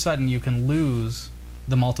all of a sudden you can lose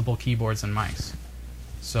the multiple keyboards and mice.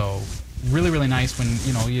 So really, really nice when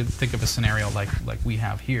you think of a scenario like we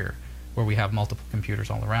have here, where we have multiple computers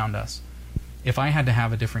all around us. If I had to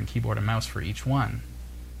have a different keyboard and mouse for each one,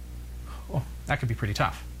 that could be pretty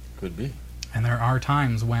tough. Could be. And there are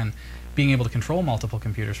times when being able to control multiple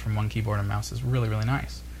computers from one keyboard and mouse is really, really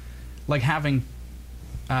nice. Like having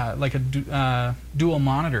like a dual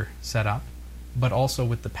monitor set up, but also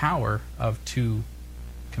with the power of 2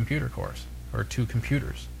 computer cores, or 2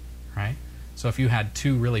 computers, right? So if you had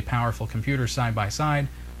 2 really powerful computers side by side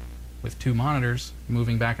with 2 monitors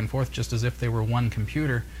moving back and forth just as if they were one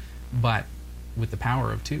computer, but with the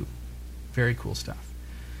power of 2. Very cool stuff.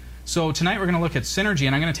 So tonight we're going to look at synergy,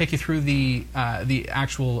 and I'm going to take you through the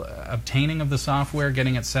actual obtaining of the software,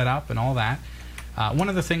 getting it set up, and all that. One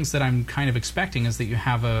of the things that I'm kind of expecting is that you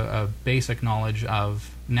have a basic knowledge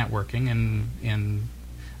of networking, and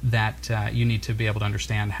that you need to be able to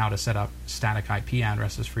understand how to set up static IP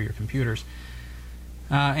addresses for your computers.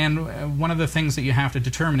 And one of the things that you have to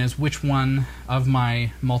determine is which one of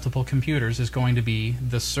my multiple computers is going to be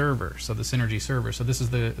the server, so the Synergy server. So this is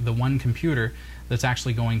the one computer that's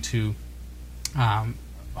actually going to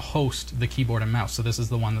host the keyboard and mouse. So this is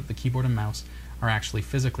the one that the keyboard and mouse are actually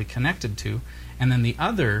physically connected to. And then the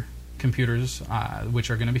other computers, which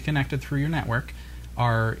are going to be connected through your network,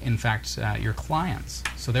 are in fact your clients.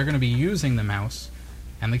 So they're going to be using the mouse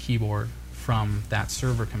and the keyboard from that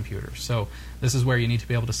server computer. So this is where you need to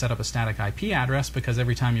be able to set up a static IP address, because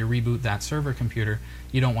every time you reboot that server computer,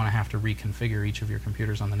 you don't want to have to reconfigure each of your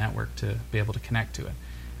computers on the network to be able to connect to it.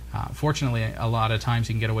 Fortunately, a lot of times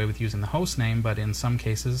you can get away with using the host name, but in some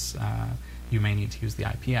cases you may need to use the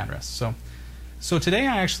IP address. So today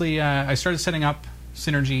I actually I started setting up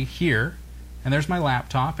Synergy here, and there's my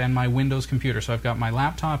laptop and my Windows computer. So I've got my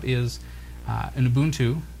laptop is an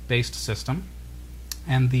Ubuntu-based system,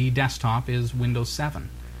 and the desktop is Windows 7.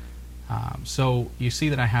 So you see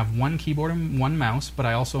that I have one keyboard and one mouse, but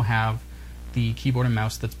I also have the keyboard and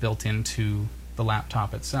mouse that's built into the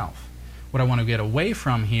laptop itself. What I want to get away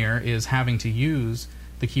from here is having to use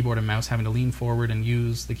the keyboard and mouse, having to lean forward and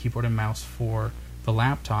use the keyboard and mouse for the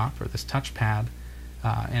laptop or this touchpad,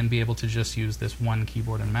 and be able to just use this one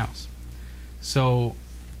keyboard and mouse. So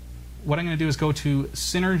what I'm going to do is go to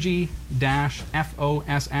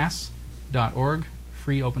synergy-foss.org,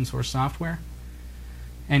 free open source software,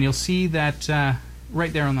 and you'll see that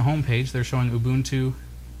right there on the home page they're showing Ubuntu,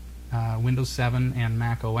 Windows 7, and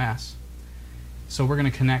Mac OS. So we're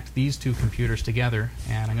going to connect these two computers together,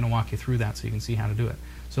 and I'm going to walk you through that so you can see how to do it.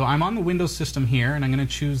 So I'm on the Windows system here, and I'm going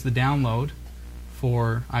to choose the download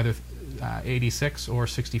for either 86 or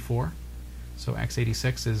 64. So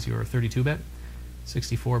x86 is your 32-bit,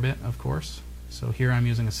 64-bit of course. So here I'm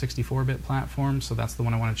using a 64-bit platform, so that's the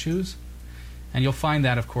one I want to choose. And you'll find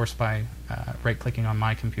that, of course, by right-clicking on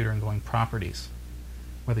my computer and going Properties,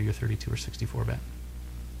 whether you're 32 or 64-bit.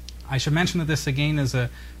 I should mention that this, again, is a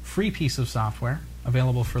free piece of software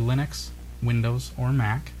available for Linux, Windows, or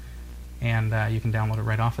Mac, and you can download it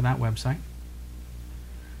right off of that website.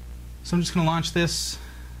 So I'm just going to launch this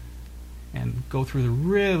and go through the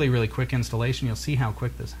really, really quick installation. You'll see how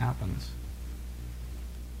quick this happens.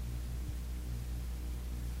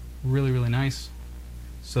 Really, really nice.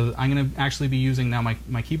 So I'm going to actually be using now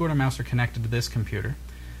my keyboard and mouse are connected to this computer.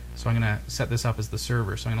 So I'm going to set this up as the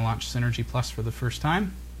server. So I'm going to launch Synergy Plus for the first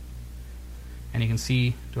time. And you can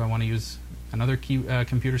see, do I want to use another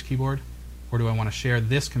computer's keyboard, or do I want to share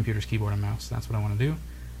this computer's keyboard and mouse? That's what I want to do.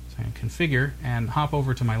 So I'm going to configure and hop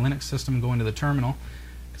over to my Linux system and go into the terminal,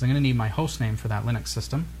 because I'm going to need my host name for that Linux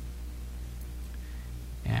system.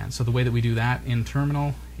 And so the way that we do that in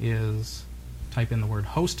terminal is type in the word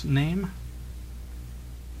host name.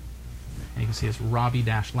 And you can see it's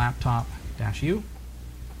Robbie-laptop-u.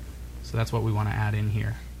 So that's what we want to add in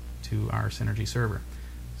here to our Synergy server.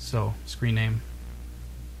 So screen name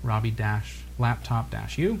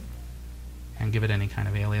Robbie-laptop-u, and give it any kind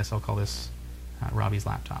of alias. I'll call this Robbie's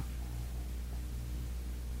laptop.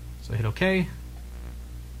 So hit OK.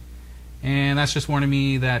 And that's just warning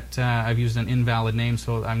me that I've used an invalid name,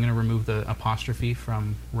 so I'm going to remove the apostrophe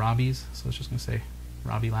from Robbie's. So it's just going to say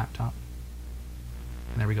Robbie laptop.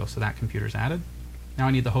 And there we go. So that computer's added. Now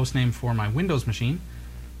I need the host name for my Windows machine.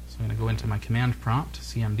 So I'm going to go into my command prompt,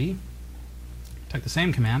 CMD. Type the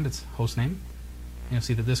same command, it's host name. And you'll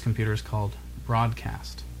see that this computer is called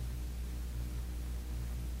Broadcast.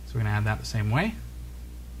 So we're going to add that the same way.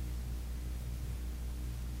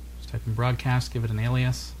 Just type in Broadcast, give it an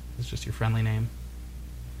alias. It's just your friendly name,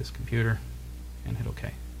 this computer, and hit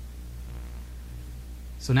OK.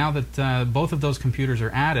 So now that both of those computers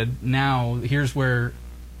are added, now here's where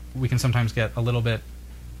we can sometimes get a little bit,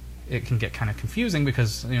 it can get kind of confusing,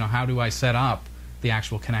 because how do I set up the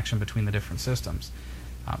actual connection between the different systems?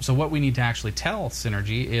 So what we need to actually tell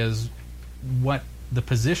Synergy is what the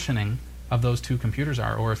positioning of those two computers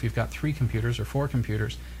are, or if you've got 3 computers or 4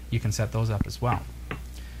 computers, you can set those up as well.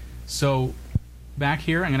 So back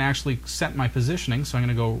here, I'm going to actually set my positioning. So I'm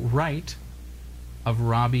going to go right of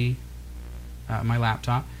Robbie, my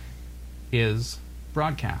laptop, is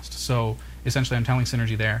broadcast. So essentially I'm telling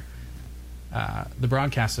Synergy there, the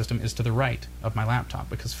broadcast system is to the right of my laptop,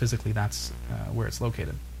 because physically that's where it's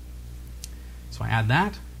located. So I add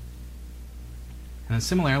that. And then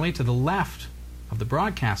similarly, to the left of the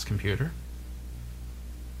broadcast computer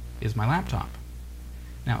is my laptop.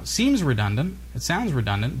 Now, it seems redundant, it sounds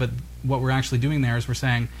redundant, but what we're actually doing there is we're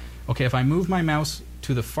saying, okay, if I move my mouse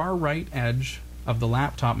to the far right edge of the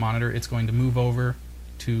laptop monitor, it's going to move over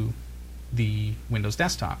to the Windows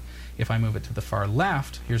desktop. If I move it to the far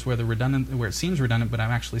left, here's where where it seems redundant, but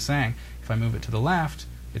I'm actually saying if I move it to the left,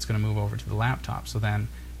 it's going to move over to the laptop. So then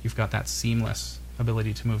you've got that seamless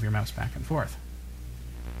ability to move your mouse back and forth.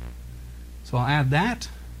 So I'll add that,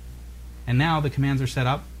 and now the commands are set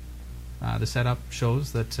up. The setup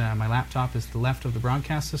shows that my laptop is to the left of the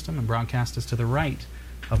broadcast system and broadcast is to the right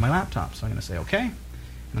of my laptop. So I'm going to say OK, and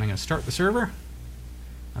then I'm going to start the server.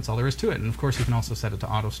 That's all there is to it. And of course you can also set it to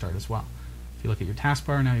auto start as well. If you look at your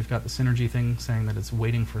taskbar, now you've got the Synergy thing saying that it's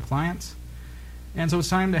waiting for clients. And so it's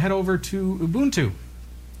time to head over to Ubuntu,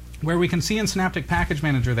 where we can see in Synaptic Package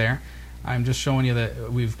Manager there. I'm just showing you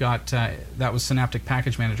that we've got, that was Synaptic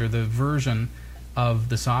Package Manager. The version of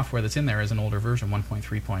the software that's in there is an older version,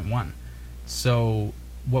 1.3.1. So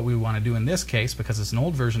what we want to do in this case, because it's an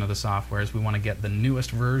old version of the software, is we want to get the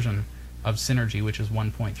newest version of Synergy, which is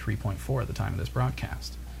 1.3.4 at the time of this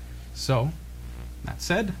broadcast. So, that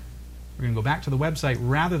said, we're going to go back to the website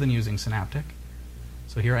rather than using Synaptic.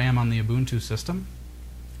 So here I am on the Ubuntu system,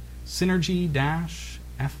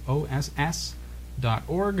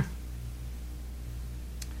 synergy-foss.org.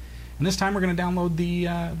 And this time we're going to download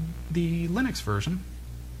the Linux version,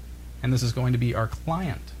 and this is going to be our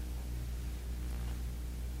client.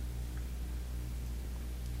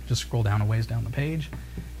 Just scroll down a ways down the page,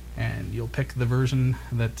 and you'll pick the version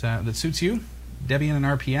that that suits you. Debian and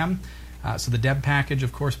RPM. So the deb package,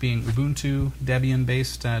 of course, being Ubuntu,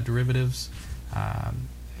 Debian-based derivatives,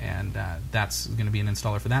 and that's going to be an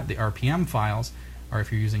installer for that. The RPM files are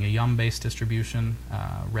if you're using a Yum-based distribution,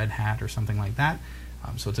 Red Hat or something like that.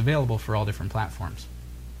 So it's available for all different platforms.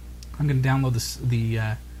 I'm going to download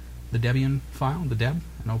the Debian file, the deb,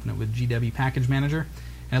 and open it with GDebi Package Manager.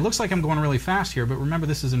 And it looks like I'm going really fast here, but remember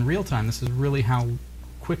this is in real time. This is really how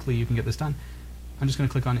quickly you can get this done. I'm just going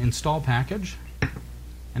to click on Install Package,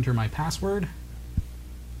 enter my password,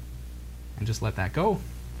 and just let that go.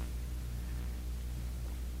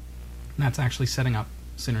 And that's actually setting up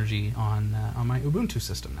Synergy on my Ubuntu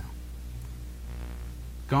system now.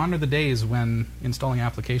 Gone are the days when installing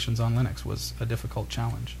applications on Linux was a difficult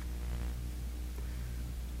challenge.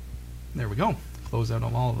 There we go. Close out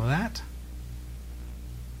of all of that.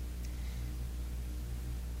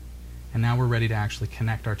 And now we're ready to actually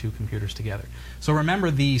connect our two computers together. So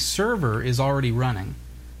remember, the server is already running.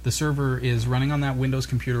 The server is running on that Windows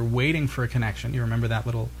computer waiting for a connection. You remember that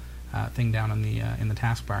little thing down in the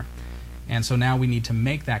taskbar. And so now we need to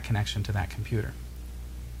make that connection to that computer.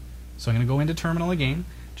 So I'm going to go into Terminal again.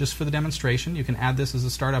 Just for the demonstration, you can add this as a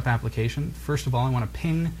startup application. First of all, I want to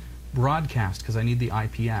ping broadcast because I need the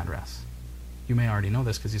IP address. You may already know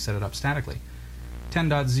this because you set it up statically.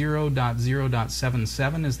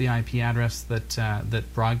 10.0.0.77 is the IP address that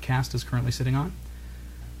broadcast is currently sitting on.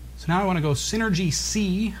 So now I want to go Synergy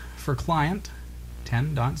C for client,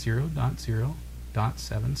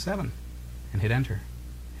 10.0.0.77, and hit enter.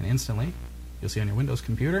 And instantly, you'll see on your Windows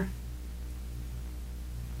computer,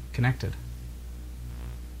 connected.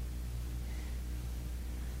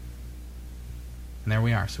 And there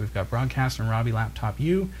we are. So we've got broadcast and Robbie Laptop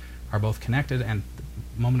U are both connected, and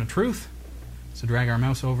moment of truth. So drag our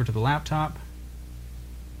mouse over to the laptop,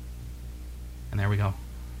 and there we go.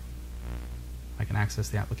 I can access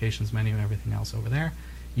the applications menu and everything else over there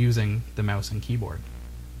using the mouse and keyboard,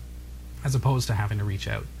 as opposed to having to reach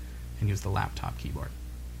out and use the laptop keyboard.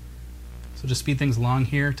 So just speed things along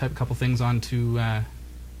here, type a couple things onto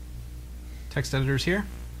text editors here.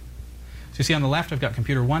 So you see on the left I've got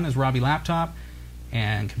computer 1 is Robbie Laptop,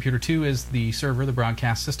 and computer 2 is the server, the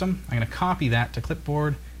broadcast system. I'm going to copy that to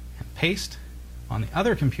clipboard and paste on the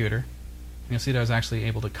other computer, and you'll see that I was actually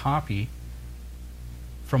able to copy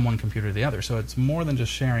from one computer to the other. So it's more than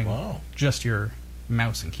just sharing just your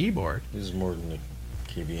mouse and keyboard. This is more than the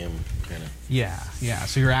KVM kind of. Yeah.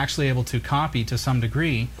 So you're actually able to copy to some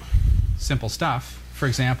degree simple stuff. For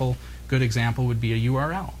example, good example would be a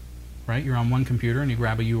URL, right? You're on one computer and you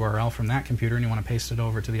grab a URL from that computer and you want to paste it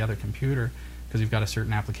over to the other computer because you've got a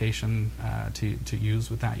certain application to use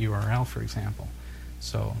with that URL, for example.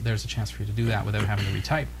 So there's a chance for you to do that without having to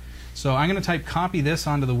retype. So I'm going to type copy this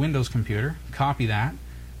onto the Windows computer, copy that,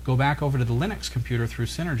 go back over to the Linux computer through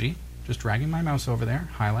Synergy, just dragging my mouse over there,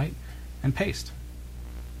 highlight, and paste.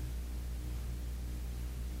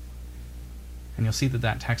 And you'll see that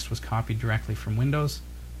that text was copied directly from Windows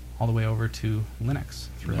all the way over to Linux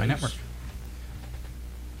through my network.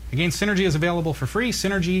 Again, Synergy is available for free,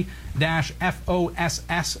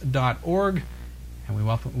 synergy-foss.org. And we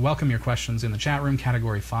welcome your questions in the chat room,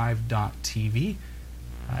 category5.tv.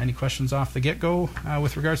 Any questions off the get-go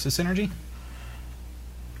with regards to Synergy?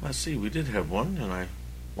 Let's see, we did have one, and I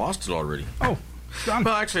lost it already. Oh, Done.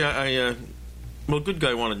 Well, actually, well, Good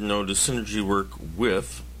Guy wanted to know, does Synergy work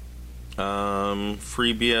with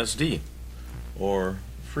FreeBSD or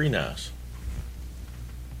FreeNAS?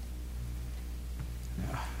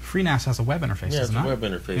 FreeNAS has a web interface, Yeah, it's doesn't a it? web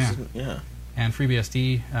interface, Yeah. isn't it? Yeah. And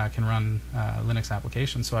FreeBSD can run Linux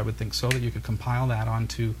applications, so I would think so that you could compile that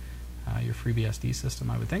onto your FreeBSD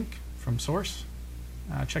system, I would think, from source.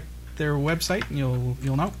 Check their website and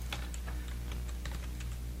you'll know.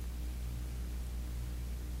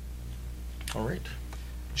 All right.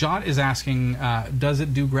 Jot is asking, does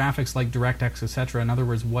it do graphics like DirectX, etc.? In other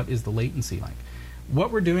words, what is the latency like?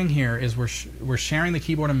 What we're doing here is we're sharing the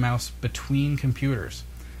keyboard and mouse between computers.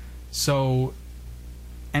 So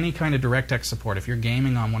any kind of DirectX support, if you're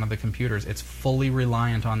gaming on one of the computers, it's fully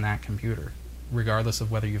reliant on that computer, regardless of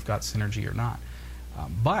whether you've got Synergy or not.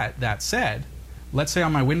 But that said, let's say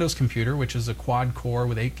on my Windows computer, which is a quad core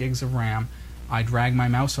with 8 gigs of RAM, I drag my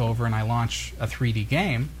mouse over and I launch a 3D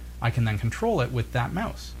game, I can then control it with that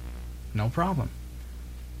mouse. No problem.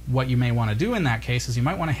 What you may want to do in that case is you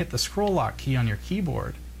might want to hit the scroll lock key on your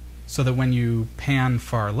keyboard so that when you pan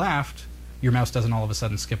far left, your mouse doesn't all of a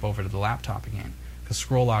sudden skip over to the laptop again, because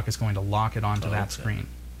scroll lock is going to lock it onto that screen,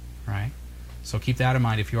 right? So keep that in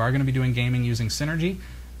mind. If you are going to be doing gaming using Synergy,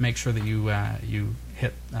 make sure that you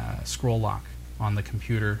hit scroll lock on the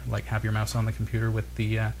computer, like have your mouse on the computer with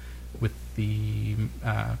the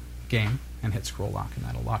game and hit scroll lock, and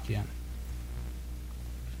that'll lock you in.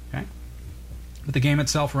 Okay? But the game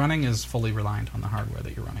itself running is fully reliant on the hardware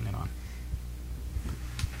that you're running it on.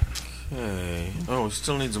 Okay. Oh, it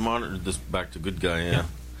still needs a monitor. This back to Good Guy. Yeah.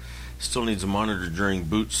 Still needs a monitor during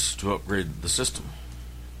boots to upgrade the system.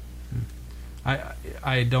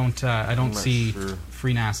 I don't see sure.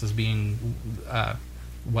 FreeNAS as being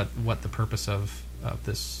what the purpose of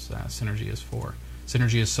this Synergy is for.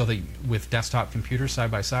 Synergy is so that with desktop computers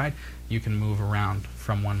side by side, you can move around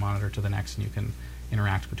from one monitor to the next, and you can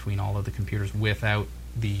interact between all of the computers without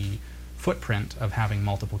the footprint of having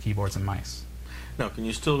multiple keyboards and mice. Now, can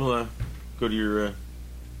you still go to your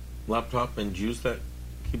laptop and use that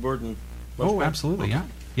keyboard and mouse Oh, pad? absolutely, Okay.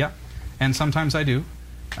 yeah. And sometimes I do,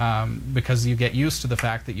 because you get used to the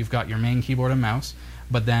fact that you've got your main keyboard and mouse,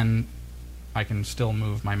 but then I can still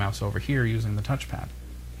move my mouse over here using the touchpad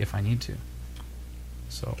if I need to.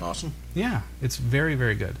 So Awesome. yeah, it's very,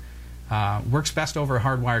 very good. Works best over a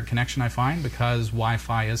hardwired connection, I find, because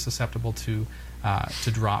Wi-Fi is susceptible to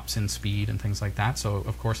drops in speed and things like that. So,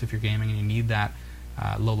 of course, if you're gaming and you need that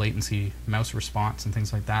low latency mouse response and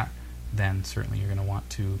things like that, then certainly you're going to want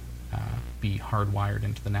to be hardwired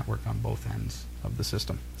into the network on both ends of the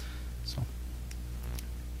system. So,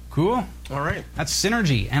 cool. All right. That's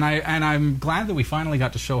Synergy, and I'm glad that we finally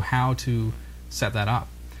got to show how to set that up.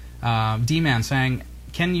 D-Man saying,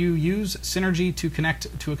 can you use Synergy to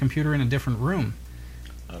connect to a computer in a different room?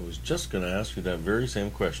 I was just going to ask you that very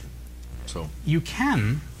same question. So You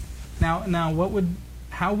can. Now,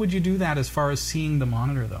 how would you do that as far as seeing the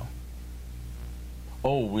monitor, though?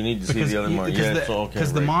 Oh, we need to see the other monitor. Yeah,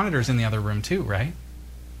 Because the right. monitor's in the other room too, right?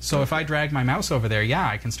 So if I drag my mouse over there, yeah,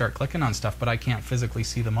 I can start clicking on stuff, but I can't physically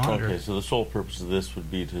see the monitor. Okay, so the sole purpose of this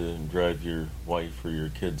would be to drive your wife or your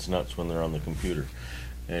kids nuts when they're on the computer,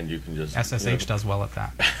 and you can just SSH does well at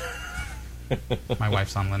that. My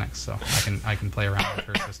wife's on Linux, so I can play around with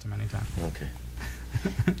her system anytime. Okay.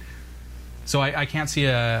 So I can't see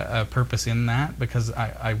a purpose in that, because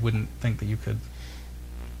I wouldn't think that you could.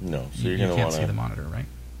 No, so You you're going to can't want see the monitor, right?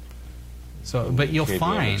 So, but you'll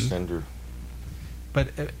find. Extender. But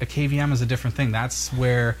a KVM is a different thing. That's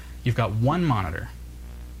where you've got one monitor.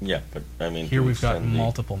 Yeah, but I mean, Here to we've got extend the-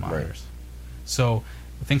 multiple right. monitors. So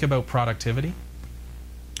think about productivity.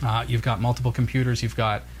 You've got multiple computers. You've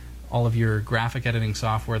got all of your graphic editing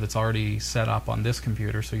software that's already set up on this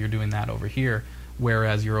computer, so you're doing that over here,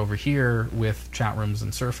 whereas you're over here with chat rooms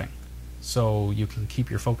and surfing. So you can keep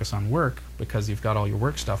your focus on work because you've got all your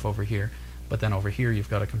work stuff over here, but then over here you've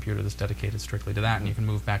got a computer that's dedicated strictly to that, and you can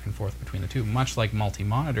move back and forth between the two, much like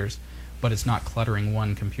multi-monitors, but it's not cluttering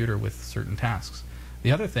one computer with certain tasks.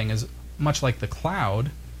 The other thing is, much like the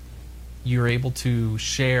cloud, you're able to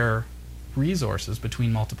share resources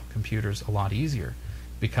between multiple computers a lot easier,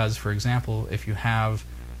 because, for example, if you have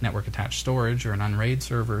network attached storage or an unraid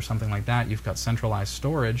server or something like that, you've got centralized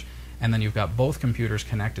storage, and then you've got both computers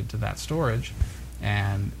connected to that storage.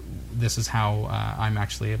 And this is how I'm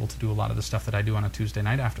actually able to do a lot of the stuff that I do on a Tuesday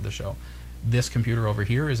night after the show. This computer over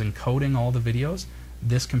here is encoding all the videos.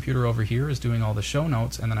 This computer over here is doing all the show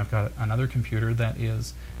notes, and then I've got another computer that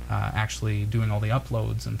is actually doing all the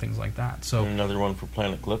uploads and things like that. So Another one for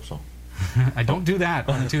Planet Calypso. I don't do that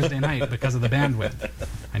on a Tuesday night because of the bandwidth.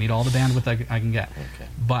 I need all the bandwidth I can get. Okay.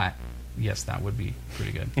 But yes, that would be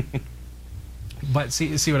pretty good. But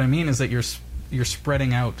see what I mean is that you're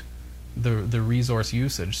spreading out the resource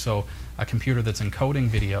usage. So a computer that's encoding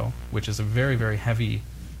video, which is a very, very heavy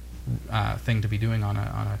thing to be doing on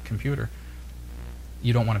a computer,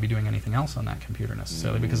 you don't want to be doing anything else on that computer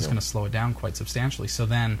necessarily, because it's going to slow it down quite substantially. So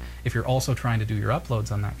then, if you're also trying to do your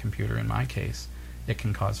uploads on that computer, in my case, it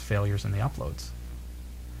can cause failures in the uploads,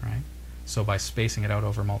 right? So by spacing it out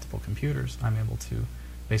over multiple computers, I'm able to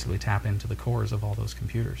basically tap into the cores of all those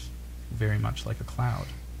computers, very much like a cloud,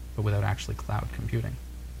 but without actually cloud computing.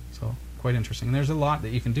 So quite interesting. And there's a lot that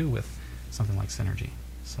you can do with something like Synergy.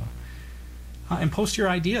 So. And post your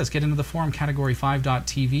ideas. Get into the forum,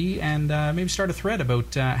 category5.tv, and maybe start a thread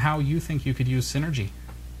about how you think you could use Synergy.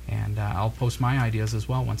 And I'll post my ideas as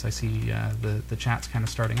well once I see the chats kind of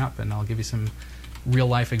starting up, and I'll give you some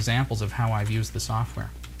real-life examples of how I've used the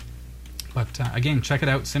software. But again, check it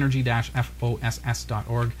out,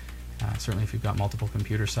 synergy-foss.org. Certainly if you've got multiple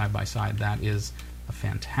computers side by side, that is a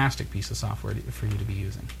fantastic piece of software for you to be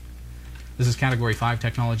using. This is Category 5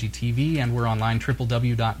 Technology TV, and we're online,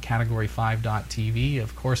 www.category5.tv.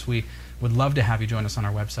 Of course, we would love to have you join us on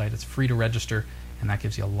our website. It's free to register, and that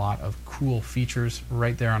gives you a lot of cool features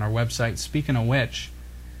right there on our website. Speaking of which,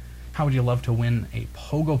 how would you love to win a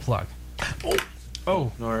pogo plug?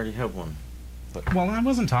 Oh! No, I already have one. But well, I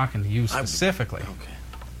wasn't talking to you specifically. Okay.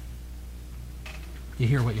 You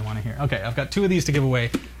hear what you want to hear. Okay, I've got 2 of these to give away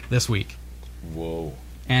this week. Whoa.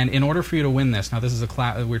 And in order for you to win this, now this is a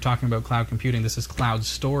cloud, we're talking about cloud computing, this is cloud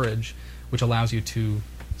storage, which allows you to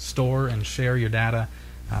store and share your data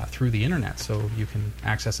through the internet, so you can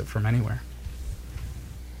access it from anywhere.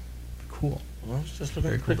 Cool. Well, I was just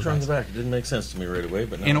looking at the picture on the back. It didn't make sense to me right away,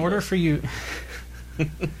 but now in order for you,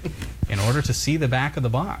 in order to see the back of the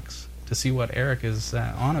box, to see what Eric is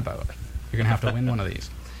on about, you're going to have to win one of these.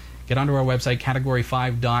 Get onto our website,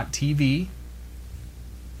 category5.tv.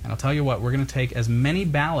 And I'll tell you what, we're going to take as many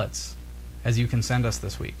ballots as you can send us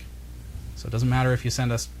this week. So it doesn't matter if you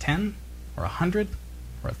send us 10 or 100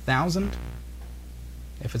 or 1,000.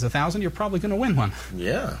 If it's 1,000, you're probably going to win one.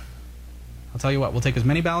 Yeah. I'll tell you what, we'll take as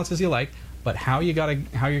many ballots as you like, but how you're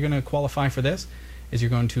going to qualify for this is you're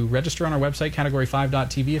going to register on our website,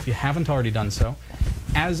 category5.tv, if you haven't already done so.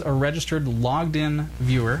 As a registered, logged-in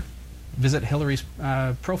viewer, visit Hillary's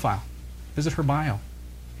profile. Visit her bio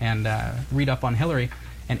and read up on Hillary.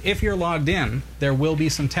 And if you're logged in, there will be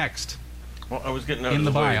some text well, I was getting out in of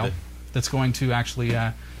the bio way that's going to actually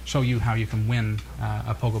show you how you can win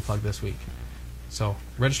a pogo plug this week. So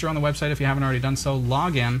register on the website if you haven't already done so.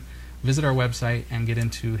 Log in, visit our website, and get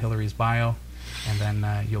into Hillary's bio, and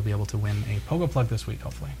then you'll be able to win a pogo plug this week,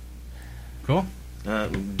 hopefully. Cool?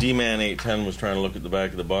 D-Man 810 was trying to look at the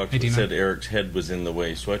back of the box. It said Eric's head was in the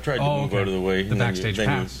way, so I tried to move out of the way. The backstage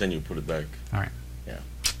pass. Then you put it back. All right. Yeah.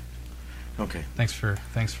 Okay. Thanks for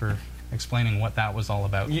explaining what that was all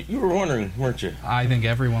about. You were wondering, weren't you? I think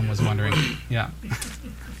everyone was wondering. Yeah.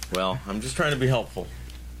 Well, I'm just trying to be helpful.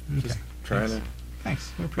 Okay. Just trying to.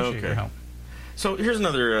 Thanks. We appreciate your help. So here's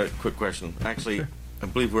another quick question. Actually, sure. I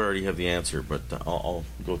believe we already have the answer, but I'll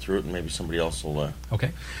go through it and maybe somebody else will.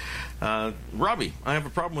 Okay. Robbie, I have a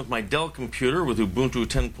problem with my Dell computer with Ubuntu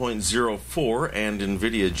 10.04 and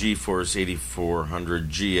NVIDIA GeForce 8400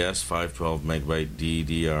 GS 512 megabyte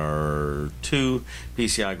DDR2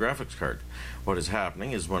 PCI graphics card. What is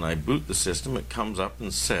happening is when I boot the system, it comes up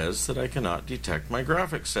and says that I cannot detect my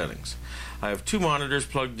graphics settings. I have 2 monitors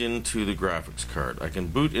plugged into the graphics card. I can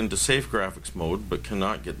boot into safe graphics mode, but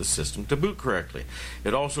cannot get the system to boot correctly.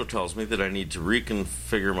 It also tells me that I need to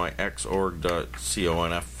reconfigure my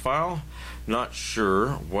xorg.conf file. Not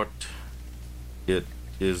sure what it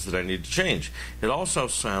is that I need to change. It also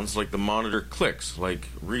sounds like the monitor clicks, like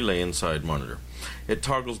relay inside monitor. It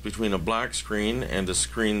toggles between a black screen and a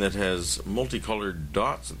screen that has multicolored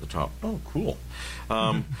dots at the top. Oh, cool.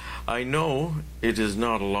 I know it is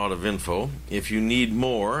not a lot of info. If you need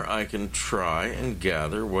more, I can try and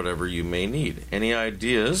gather whatever you may need. Any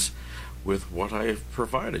ideas with what I have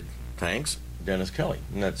provided? Thanks, Dennis Kelly.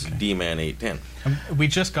 And that's D-Man 810. We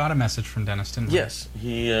just got a message from Dennis, didn't we? Yes,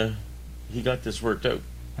 he got this worked out.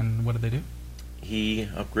 And what did they do? He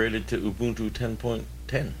upgraded to Ubuntu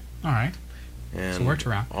 10.10. All right. And so worked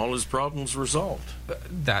around. All his problems resolved.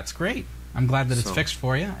 That's great. I'm glad that it's fixed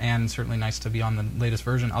for you, and certainly nice to be on the latest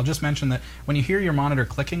version. I'll just mention that when you hear your monitor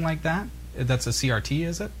clicking like that, that's a CRT,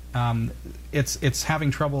 is it? It's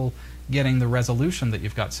having trouble getting the resolution that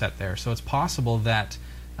you've got set there. So it's possible that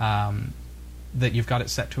that you've got it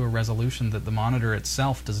set to a resolution that the monitor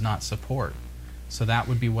itself does not support. So that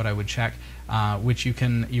would be what I would check, which you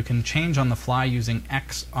can change on the fly using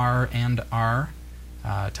X, R, and R.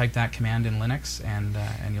 type that command in Linux, and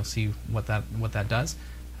you'll see what that does.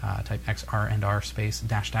 Type XR&R space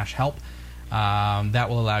 -- help. That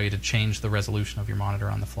will allow you to change the resolution of your monitor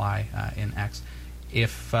on the fly in X.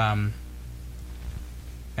 If and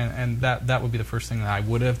that would be the first thing that I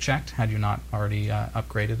would have checked had you not already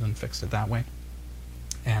upgraded and fixed it that way.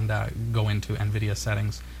 And go into NVIDIA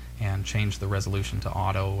settings and change the resolution to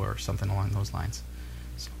auto or something along those lines.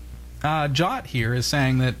 So, Jot here is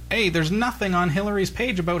saying that, hey, there's nothing on Hillary's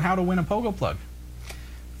page about how to win a Pogo Plug.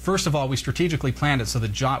 First of all, we strategically planned it so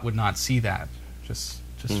that Jot would not see that, just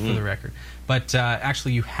for the record. But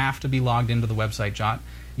actually, you have to be logged into the website, Jot.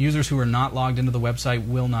 Users who are not logged into the website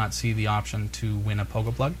will not see the option to win a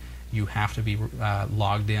Pogo Plug. You have to be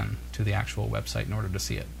logged in to the actual website in order to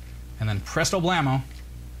see it. And then presto blammo,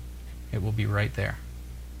 it will be right there.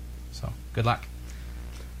 So, good luck.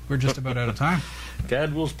 We're just about out of time.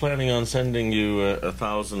 Gadwill's planning on sending you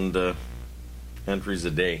 1,000 entries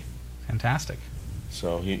a day. Fantastic.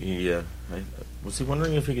 So was he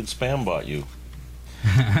wondering if he could spam bot you?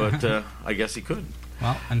 But I guess he could.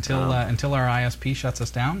 Well, until our ISP shuts us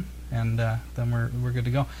down, and then we're good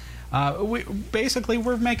to go.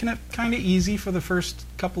 We're making it kind of easy for the first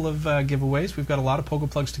couple of giveaways. We've got a lot of Pogo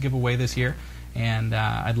Plugs to give away this year, and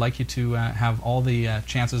I'd like you to have all the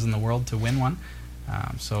chances in the world to win one.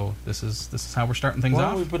 So this is how we're starting things off. Why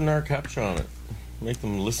don't we put an R capture on it? Make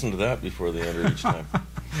them listen to that before they enter each time.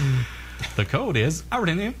 The code is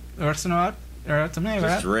just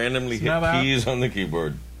randomly hit keys on the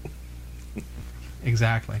keyboard.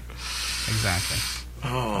 Exactly.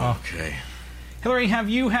 Oh, okay. Hillary, have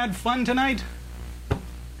you had fun tonight?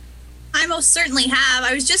 I most certainly have.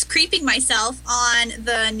 I was just creeping myself on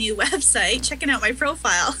the new website, checking out my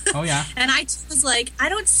profile. Oh, yeah. And I was like, I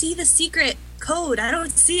don't see the secret code. I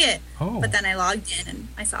don't see it. Oh. But then I logged in and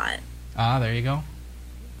I saw it. Ah, there you go.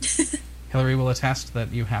 Hillary will attest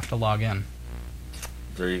that you have to log in.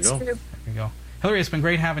 There you go. There you go. Hillary, it's been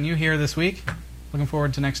great having you here this week. Looking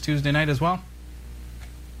forward to next Tuesday night as well.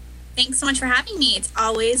 Thanks so much for having me. It's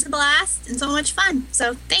always a blast and so much fun.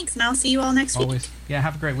 So thanks, and I'll see you all next week. Always. Yeah,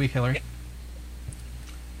 have a great week, Hillary.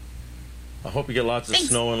 I hope you get lots of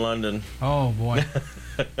snow in London. Oh, boy.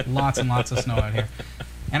 Lots and lots of snow out here.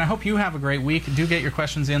 And I hope you have a great week. Do get your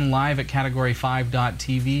questions in live at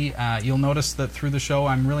Category5.tv. You'll notice that through the show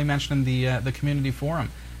I'm really mentioning the community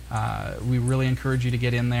forum. We really encourage you to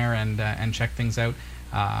get in there and check things out.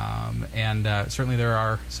 Certainly there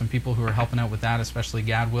are some people who are helping out with that, especially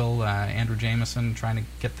Gadwill, Andrew Jameson, trying to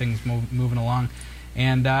get things moving along.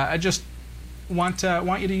 And I just want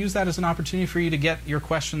you to use that as an opportunity for you to get your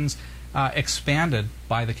questions expanded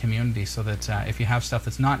by the community, so that if you have stuff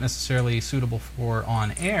that's not necessarily suitable for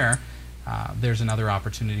on air, there's another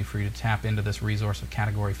opportunity for you to tap into this resource of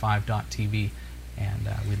Category5.tv. And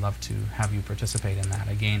we'd love to have you participate in that.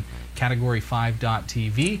 Again,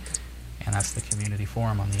 Category5.tv. And that's the community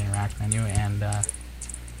forum on the Interact menu, and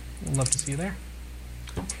we'll love to see you there.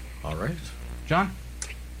 All right. John,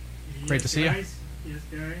 great to see you. Yes,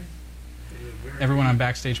 guys. Everyone on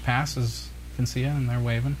Backstage Pass can see you, and they're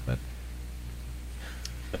waving. But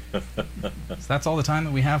so that's all the time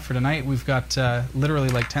that we have for tonight. We've got literally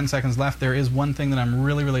like 10 seconds left. There is one thing that I'm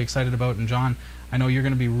really, really excited about, and John, I know you're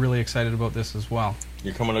going to be really excited about this as well.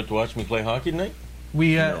 You're coming out to watch me play hockey tonight?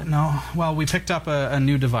 We Well, we picked up a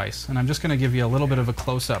new device, and I'm just going to give you a little bit of a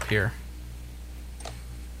close-up here.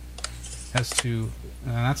 As to,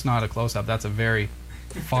 that's not a close-up, that's a very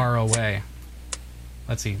far away.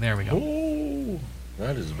 Let's see, there we go. Oh,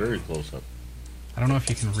 that is very close-up. I don't know if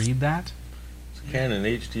you can read that. It's a Canon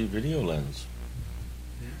HD video lens.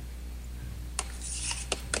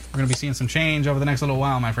 We're going to be seeing some change over the next little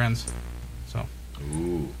while, my friends. So,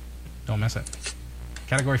 don't miss it.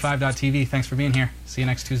 Category5.tv, thanks for being here. See you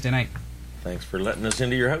next Tuesday night. Thanks for letting us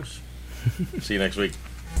into your house. See you next week.